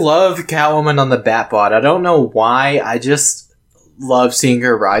I love Catwoman on the Batbot. I don't know why. I just love seeing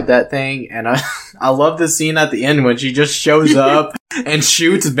her ride that thing, and I love the scene at the end when she just shows up and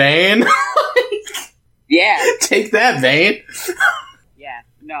shoots Bane. yeah. Take that, Bane. Yeah,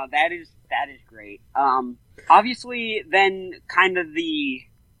 no, that is great. Obviously, then kind of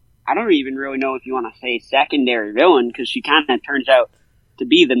I don't even really know if you want to say secondary villain, because she kind of turns out to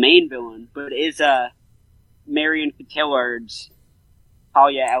be the main villain, but is Marion Cotillard's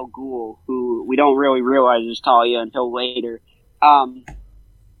Talia al Ghul, who we don't really realize is Talia until later.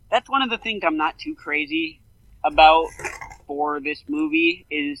 That's one of the things I'm not too crazy about for this movie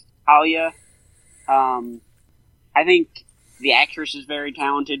is Talia. I think the actress is very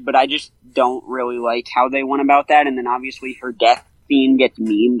talented, but I just don't really like how they went about that. And then obviously her death scene gets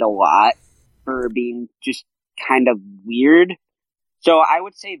memed a lot for being just kind of weird. So I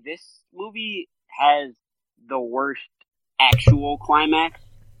would say this movie has the worst actual climax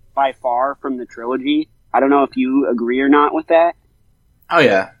by far from the trilogy. I don't know if you agree or not with that. Oh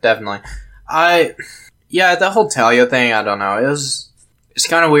yeah, definitely. The whole Talia thing, I don't know. It's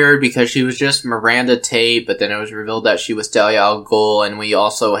kind of weird because she was just Miranda Tate, but then it was revealed that she was Talia al Ghul, and we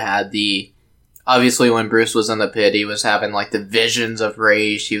also had obviously when Bruce was in the pit, he was having like the visions of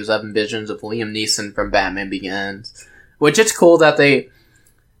Rage, he was having visions of Liam Neeson from Batman Begins, which it's cool that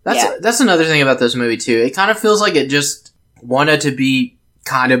that's another thing about this movie too. It kind of feels like it just wanted to be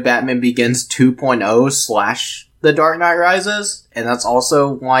kind of Batman Begins 2.0 / The Dark Knight Rises, and that's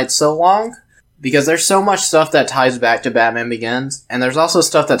also why it's so long. Because there's so much stuff that ties back to Batman Begins, and there's also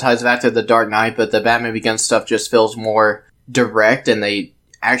stuff that ties back to The Dark Knight, but the Batman Begins stuff just feels more direct, and they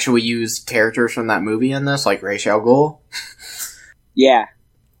actually use characters from that movie in this, like Ra's al Ghul. Yeah.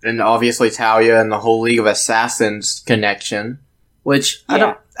 And obviously Talia and the whole League of Assassins connection, which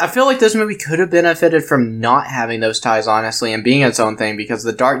I feel like this movie could have benefited from not having those ties, honestly, and being its own thing, because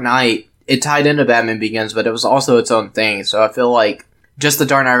The Dark Knight, it tied into Batman Begins, but it was also its own thing, so I feel like just The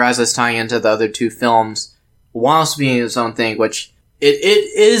Dark Knight Rises tying into the other two films whilst being its own thing, which it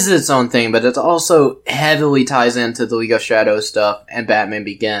is its own thing, but it also heavily ties into the League of Shadows stuff and Batman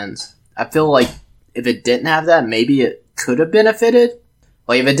Begins. I feel like if it didn't have that, maybe it could have benefited.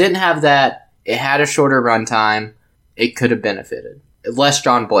 Like, if it didn't have that, it had a shorter runtime, it could have benefited. Less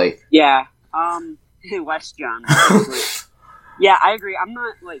John Blake. Yeah, less John Blake. Yeah, I agree. I'm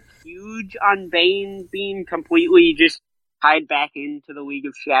not, huge on Bane being completely just tied back into the League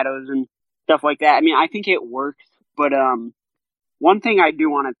of Shadows and stuff like that. I mean, I think it works, but one thing I do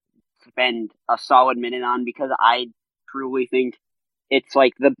want to spend a solid minute on, because I truly think it's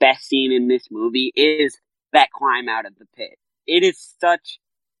the best scene in this movie, is that climb out of the pit. It is such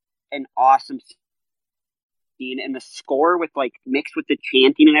an awesome scene, and the score with mixed with the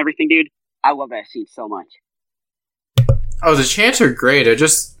chanting and everything, dude. I love that scene so much. Oh, the chants are great.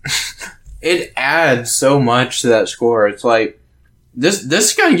 It adds so much to that score. It's like, this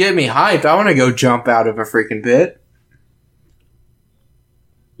is gonna get me hyped. I want to go jump out of a freaking pit.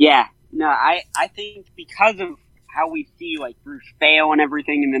 Yeah, no, I think because of how we see Bruce fail and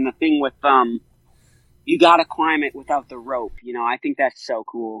everything, and then the thing with you gotta climb it without the rope. I think that's so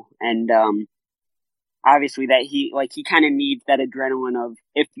cool, and obviously that he kind of needs that adrenaline of,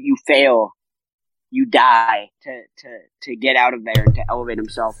 if you fail, you die to get out of there and to elevate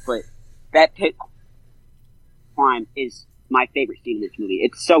himself. But that pit climb is my favorite scene in this movie.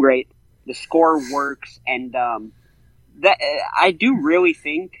 It's so great. The score works, and that I do really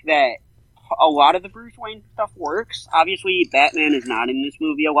think that a lot of the Bruce Wayne stuff works. Obviously, Batman is not in this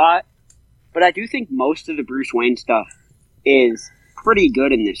movie a lot, but I do think most of the Bruce Wayne stuff is pretty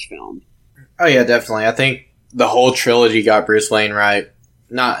good in this film. Oh yeah, definitely. I think the whole trilogy got Bruce Wayne right.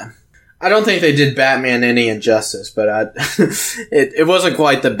 I don't think they did Batman any injustice, but it wasn't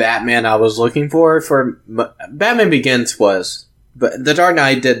quite the Batman I was looking for. Batman Begins was, but The Dark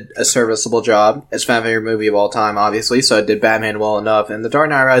Knight did a serviceable job. It's my favorite movie of all time, obviously, so it did Batman well enough. And The Dark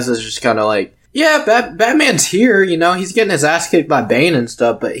Knight Rises is just kind of yeah, Batman's here, he's getting his ass kicked by Bane and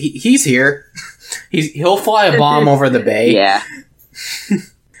stuff, but he's here. He'll fly a bomb over the bay. Yeah.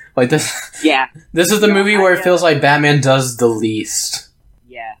 This. Yeah. This is the movie where it feels like Batman does the least.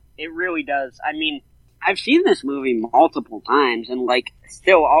 Yeah, it really does. I mean, I've seen this movie multiple times, and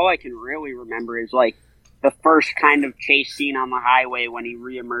still all I can really remember is the first kind of chase scene on the highway when he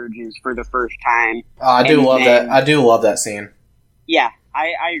reemerges for the first time. Oh, I do love that scene. Yeah,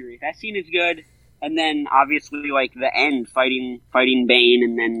 I agree. That scene is good. And then, obviously, like, the end, fighting Bane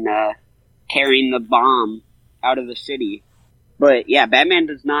and then carrying the bomb out of the city. But, yeah, Batman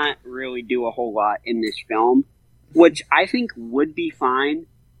does not really do a whole lot in this film, which I think would be fine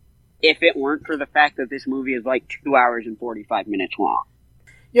if it weren't for the fact that this movie is, like, 2 hours and 45 minutes long.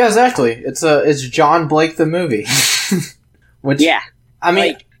 Yeah, exactly. It's John Blake the movie. Which, yeah. I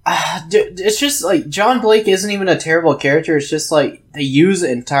mean, it's just, like, John Blake isn't even a terrible character. It's just, like, they use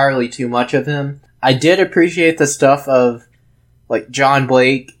entirely too much of him. I did appreciate the stuff of, like, John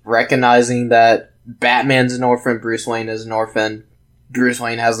Blake recognizing that Batman's an orphan, Bruce Wayne is an orphan. Bruce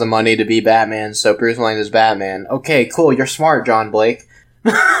Wayne has the money to be Batman, so Bruce Wayne is Batman. Okay, cool, you're smart, John Blake.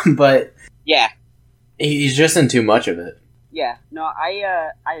 But yeah, he's just in too much of it. Yeah, no,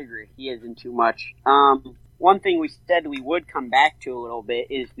 I agree. He is in too much. One thing we said we would come back to a little bit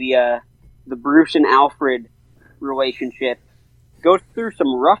is the Bruce and Alfred relationship goes through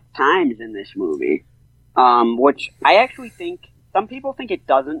some rough times in this movie, which I actually think some people think it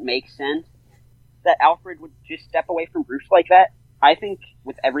doesn't make sense that Alfred would just step away from Bruce like that. I think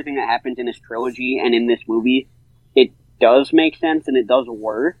with everything that happens in this trilogy and in this movie, it does make sense and it does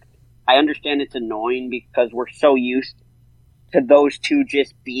work. I understand it's annoying because we're so used to those two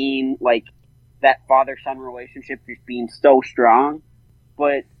just being like that father-son relationship just being so strong,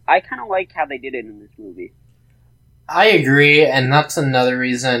 but I kind of like how they did it in this movie. I agree, and that's another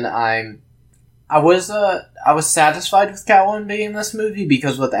reason I was satisfied with Catwoman being in this movie,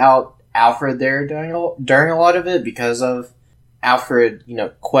 because without Alfred there during a lot of it, because of Alfred,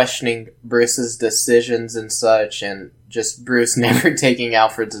 questioning Bruce's decisions and such, and just Bruce never taking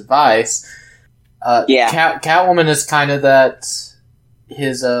Alfred's advice. Catwoman is kind of that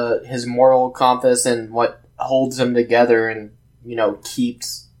his moral compass and what holds him together, and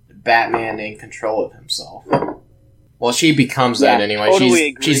keeps Batman in control of himself. Well, she becomes that anyway.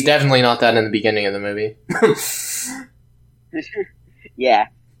 Totally She's definitely not that in the beginning of the movie. Yeah.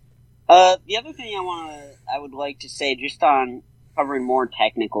 The other thing I would like to say, just on covering more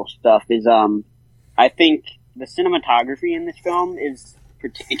technical stuff, is I think the cinematography in this film is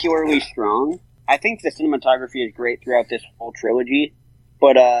particularly strong. I think the cinematography is great throughout this whole trilogy,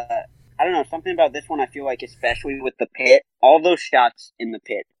 but I don't know, something about this one I feel like, especially with the pit, all those shots in the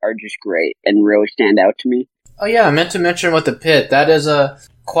pit are just great and really stand out to me. Oh yeah, I meant to mention with the pit, that is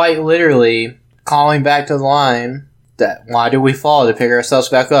quite literally calling back to the line that why do we fall to pick ourselves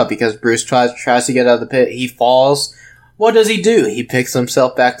back up? Because Bruce tries to get out of the pit, he falls. What does he do? He picks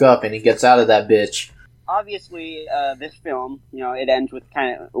himself back up and he gets out of that bitch. Obviously, this film, it ends with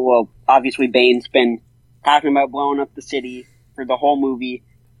obviously Bane's been talking about blowing up the city for the whole movie.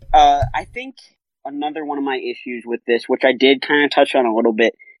 I think another one of my issues with this, which I did kind of touch on a little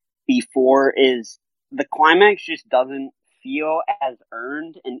bit before, is the climax just doesn't feel as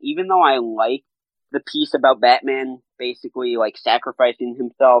earned. And even though I like the piece about Batman basically like sacrificing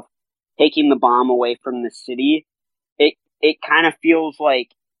himself, taking the bomb away from the city, it kind of feels like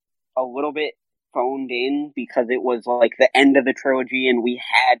a little bit phoned in, because it was like the end of the trilogy and we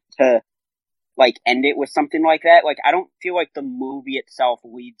had to like end it with something like that. Like, I don't feel like the movie itself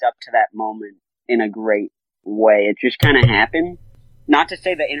leads up to that moment in a great way. It just kind of happened. Not to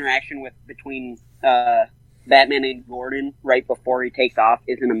say the interaction between Batman and Gordon right before he takes off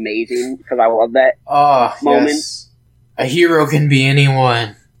isn't amazing, because I love that moment. Yes. A hero can be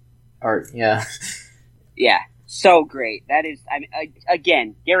anyone. Or, yeah. Yeah, so great. That is,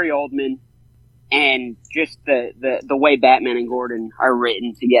 again, Gary Oldman, and just the way Batman and Gordon are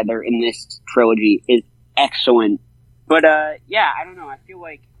written together in this trilogy is excellent. But, I don't know. I feel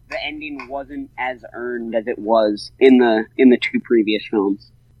like the ending wasn't as earned as it was in the two previous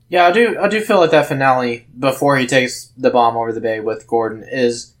films. Yeah, I do feel like that finale, before he takes the bomb over the bay with Gordon,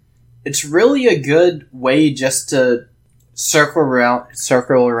 it's really a good way just to circle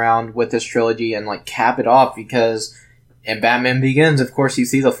around with this trilogy and like cap it off, because in Batman Begins, of course, you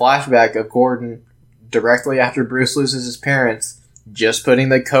see the flashback of Gordon directly after Bruce loses his parents, just putting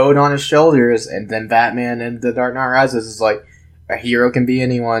the code on his shoulders, and then Batman in The Dark Knight Rises is like, a hero can be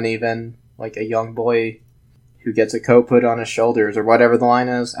anyone, even like a young boy who gets a coat put on his shoulders, or whatever the line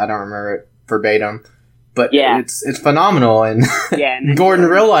is. I don't remember it verbatim, but yeah, it's phenomenal. And yeah, and Gordon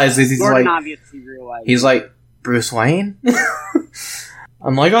realizes Gordon obviously realizes he's like, Bruce Wayne.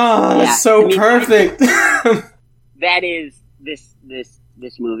 I'm like, that's so perfect. That is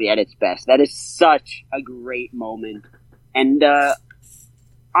this movie at its best. That is such a great moment, and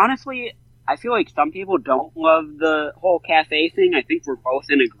honestly, I feel like some people don't love the whole cafe thing. I think we're both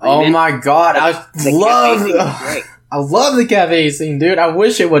in agreement. Oh my god, I love the cafe scene, dude. I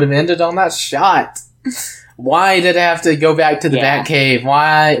wish it would have ended on that shot. Why did it have to go back to the Batcave?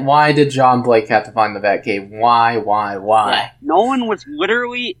 Why did John Blake have to find the Batcave? Why? Yeah. Nolan was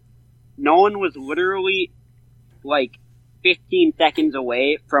literally like 15 seconds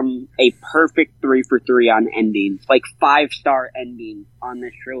away from a perfect 3 for 3 on endings, like 5-star ending on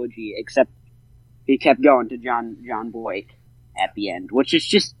this trilogy, except he kept going to John Blake at the end, which is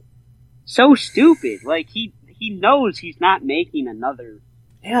just so stupid. Like, he knows he's not making another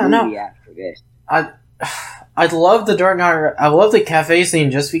movie after this. I love the Dark Knight. I love the cafe scene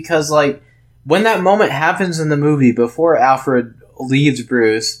just because, like, when that moment happens in the movie before Alfred leaves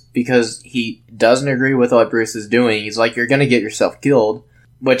Bruce because he doesn't agree with what Bruce is doing, he's like, "You're gonna get yourself killed,"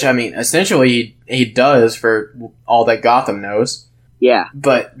 which, I mean, essentially he does for all that Gotham knows. Yeah.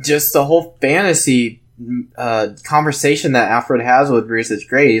 But just the whole fantasy conversation that Alfred has with Bruce is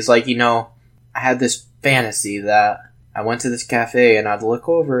great. He's like, I had this fantasy that I went to this cafe and I'd look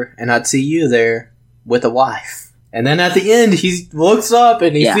over and I'd see you there with a wife. And then at the end, he looks up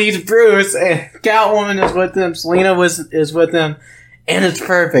and he sees Bruce and Catwoman is with him, Selena is with him, and it's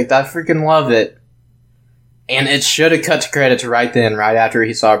perfect. I freaking love it. And it should have cut to credits right then, right after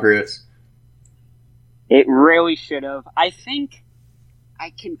he saw Bruce. It really should have. I think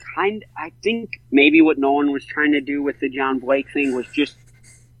maybe what Nolan was trying to do with the John Blake thing was just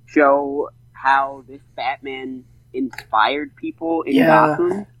show how this Batman inspired people in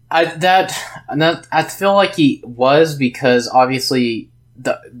Gotham. I feel like he was, because obviously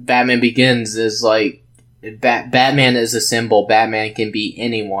the Batman Begins is like Batman is a symbol. Batman can be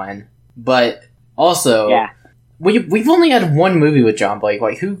anyone, but also we've only had one movie with John Blake.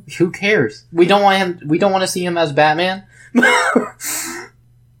 Like, who cares? We don't want him. We don't want to see him as Batman.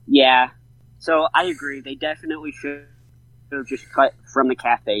 Yeah, so I agree. They definitely should have just cut from the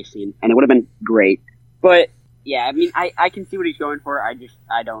cafe scene, and it would have been great. But yeah, I mean, I can see what he's going for. I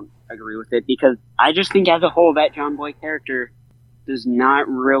don't agree with it, because I just think as a whole that John Blake character does not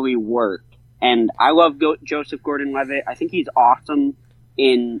really work. And I love Joseph Gordon-Levitt. I think he's awesome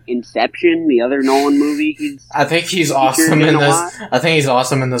in Inception, the other Nolan movie. I think he's awesome in this. I think he's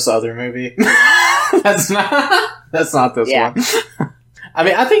awesome in this other movie. That's not this one. I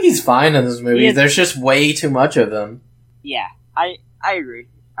mean, I think he's fine in this movie. There's just way too much of him. Yeah, I agree.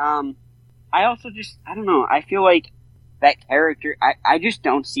 I also just, I don't know, I feel like that character, I just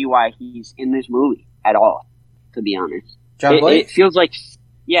don't see why he's in this movie at all, to be honest. John Blake? It feels like,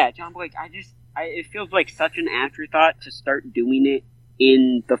 John Blake, it feels like such an afterthought to start doing it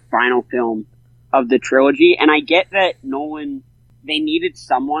in the final film of the trilogy, and I get that Nolan, they needed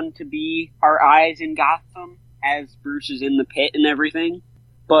someone to be our eyes in Gotham as Bruce is in the pit and everything,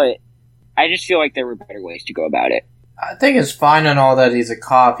 but I just feel like there were better ways to go about it. I think it's fine and all that he's a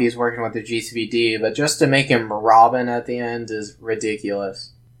cop, he's working with the GCPD, but just to make him Robin at the end is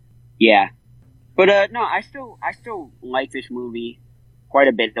ridiculous. Yeah. But, no, I still like this movie quite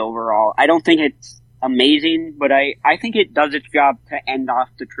a bit overall. I don't think it's amazing, but I think it does its job to end off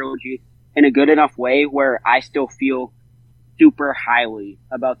the trilogy in a good enough way where I still feel super highly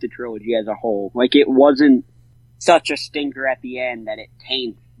about the trilogy as a whole. Like, it wasn't such a stinker at the end that it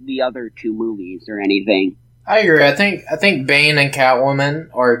taints the other two movies or anything. I agree. I think Bane and Catwoman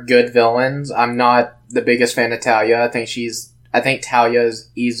are good villains. I'm not the biggest fan of Talia. I think Talia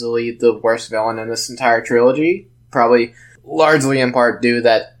is easily the worst villain in this entire trilogy. Probably largely in part due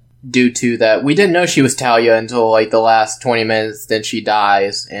to that we didn't know she was Talia until like the last 20 minutes, then she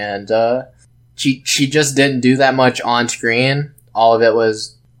dies, and she just didn't do that much on screen. All of it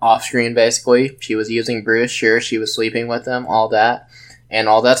was off screen basically. She was using Bruce, sure, she was sleeping with him, all that. And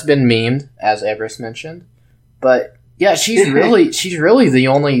all that's been memed, as Everest mentioned. But yeah, she's really the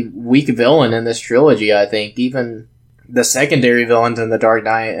only weak villain in this trilogy, I think. Even the secondary villains in The Dark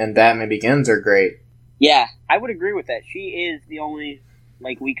Knight and Batman Begins are great. Yeah, I would agree with that. She is the only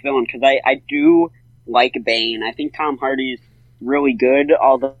weak villain, because I do like Bane. I think Tom Hardy's really good,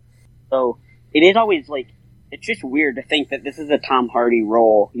 although it is always it's just weird to think that this is a Tom Hardy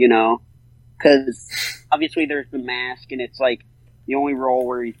role, because obviously there's the mask and it's the only role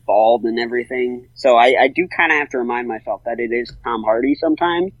where he's bald and everything. So I do kind of have to remind myself that it is Tom Hardy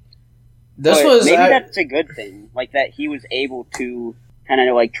sometimes. That's a good thing. That he was able to kind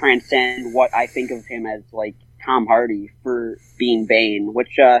of transcend what I think of him as Tom Hardy for being Bane,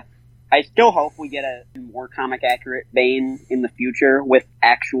 which I still hope we get a more comic accurate Bane in the future with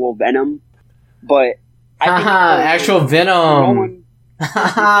actual Venom. But I think actual Venom.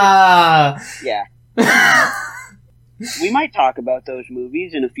 Yeah. We might talk about those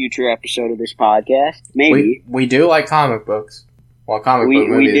movies in a future episode of this podcast. Maybe. We do like comic books. Well, comic book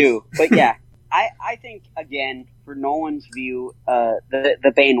movies. We do. But yeah, I think, again, for Nolan's view,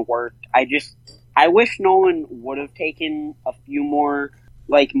 the Bane worked. I wish Nolan would have taken a few more,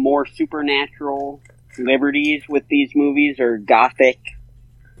 like, more supernatural liberties with these movies, or gothic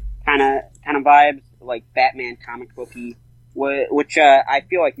kind of vibes, like Batman comic booky, which I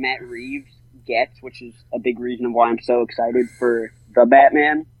feel like Matt Reeves gets, which is a big reason of why I'm so excited for the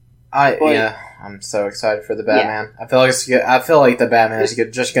Batman. I'm so excited for the Batman. Yeah. I feel like the Batman is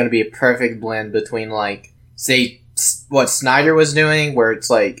just going to be a perfect blend between, like, say, what Snyder was doing, where it's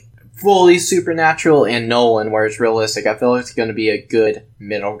like fully supernatural, and Nolan, where it's realistic. I feel like it's going to be a good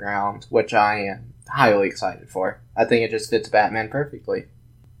middle ground, which I am highly excited for. I think it just fits Batman perfectly.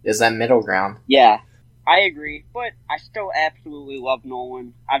 Is that middle ground? Yeah, I agree, but I still absolutely love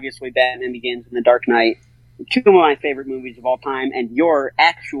Nolan. Obviously, Batman Begins and The Dark Knight, two of my favorite movies of all time, and your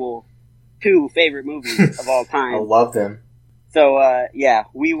actual two favorite movies of all time. I love them. So, yeah,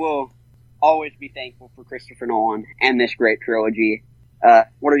 we will always be thankful for Christopher Nolan and this great trilogy.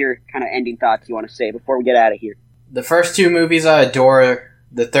 What are your kind of ending thoughts you want to say before we get out of here? The first two movies I adore.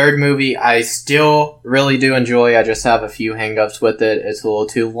 The third movie I still really do enjoy. I just have a few hangups with it. It's a little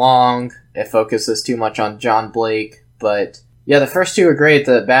too long. It focuses too much on John Blake. But yeah, the first two are great.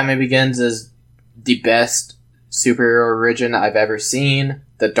 The Batman Begins is the best superhero origin I've ever seen.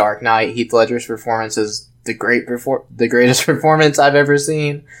 The Dark Knight, Heath Ledger's performance is the greatest performance I've ever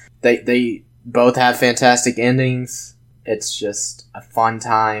seen. They both have fantastic endings. It's just a fun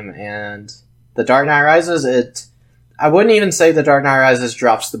time. And The Dark Knight Rises, I wouldn't even say The Dark Knight Rises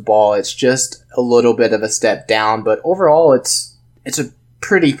drops the ball. It's just a little bit of a step down, but overall, it's a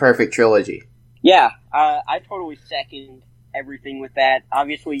pretty perfect trilogy. Yeah, I totally second everything with that.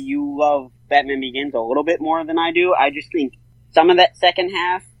 Obviously, you love Batman Begins a little bit more than I do. I just think some of that second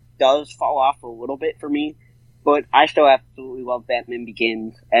half does fall off a little bit for me, but I still absolutely love Batman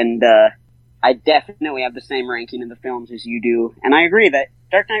Begins, and I definitely have the same ranking of the films as you do. And I agree that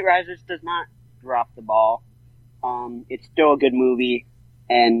Dark Knight Rises does not drop the ball. It's still a good movie,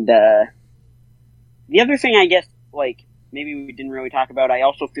 and the other thing I guess, like, maybe we didn't really talk about, I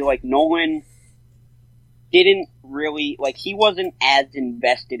also feel like Nolan didn't really, like, he wasn't as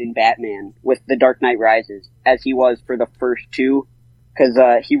invested in Batman with The Dark Knight Rises as he was for the first two, because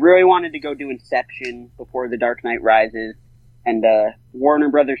he really wanted to go do Inception before The Dark Knight Rises, and Warner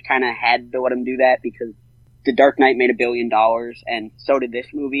Brothers kind of had to let him do that because The Dark Knight made $1 billion, and so did this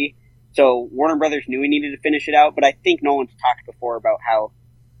movie. So Warner Brothers knew he needed to finish it out, but I think Nolan's talked before about how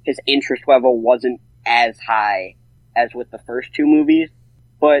his interest level wasn't as high as with the first two movies.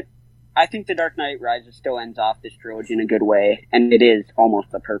 But I think The Dark Knight Rises still ends off this trilogy in a good way, and it is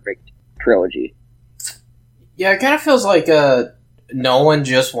almost the perfect trilogy. Yeah, it kind of feels like Nolan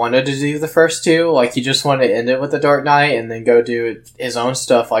just wanted to do the first two. Like, he just wanted to end it with The Dark Knight and then go do his own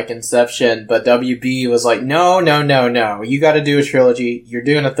stuff like Inception. But WB was like, no. You gotta do a trilogy. You're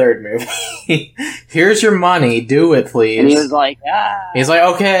doing a third movie. Here's your money. Do it, please. And he was like, He's like,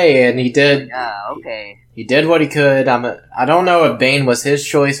 okay. And he did. Okay. He did what he could. I don't know if Bane was his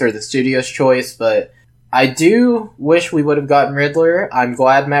choice or the studio's choice, but I do wish we would have gotten Riddler. I'm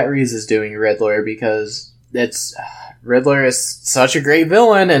glad Matt Reeves is doing Riddler because Riddler is such a great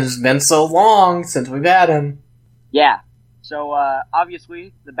villain, and it's been so long since we've had him. Yeah. So,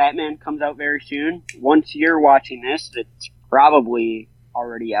 obviously, the Batman comes out very soon. Once you're watching this, it's probably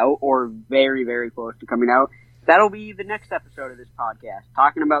already out, or very, very close to coming out. That'll be the next episode of this podcast,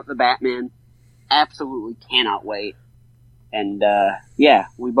 talking about the Batman. Absolutely cannot wait. And, yeah,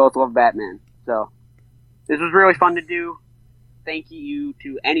 we both love Batman. So, this was really fun to do. Thank you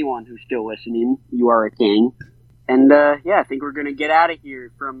to anyone who's still listening. You are a king. And, yeah, I think we're going to get out of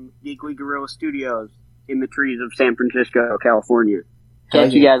here from Geekly Gorilla Studios in the trees of San Francisco, California.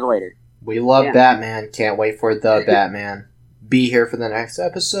 Catch you guys later. We love Batman. Can't wait for the Batman. Be here for the next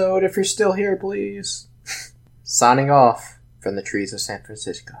episode if you're still here, please. Signing off from the trees of San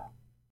Francisco.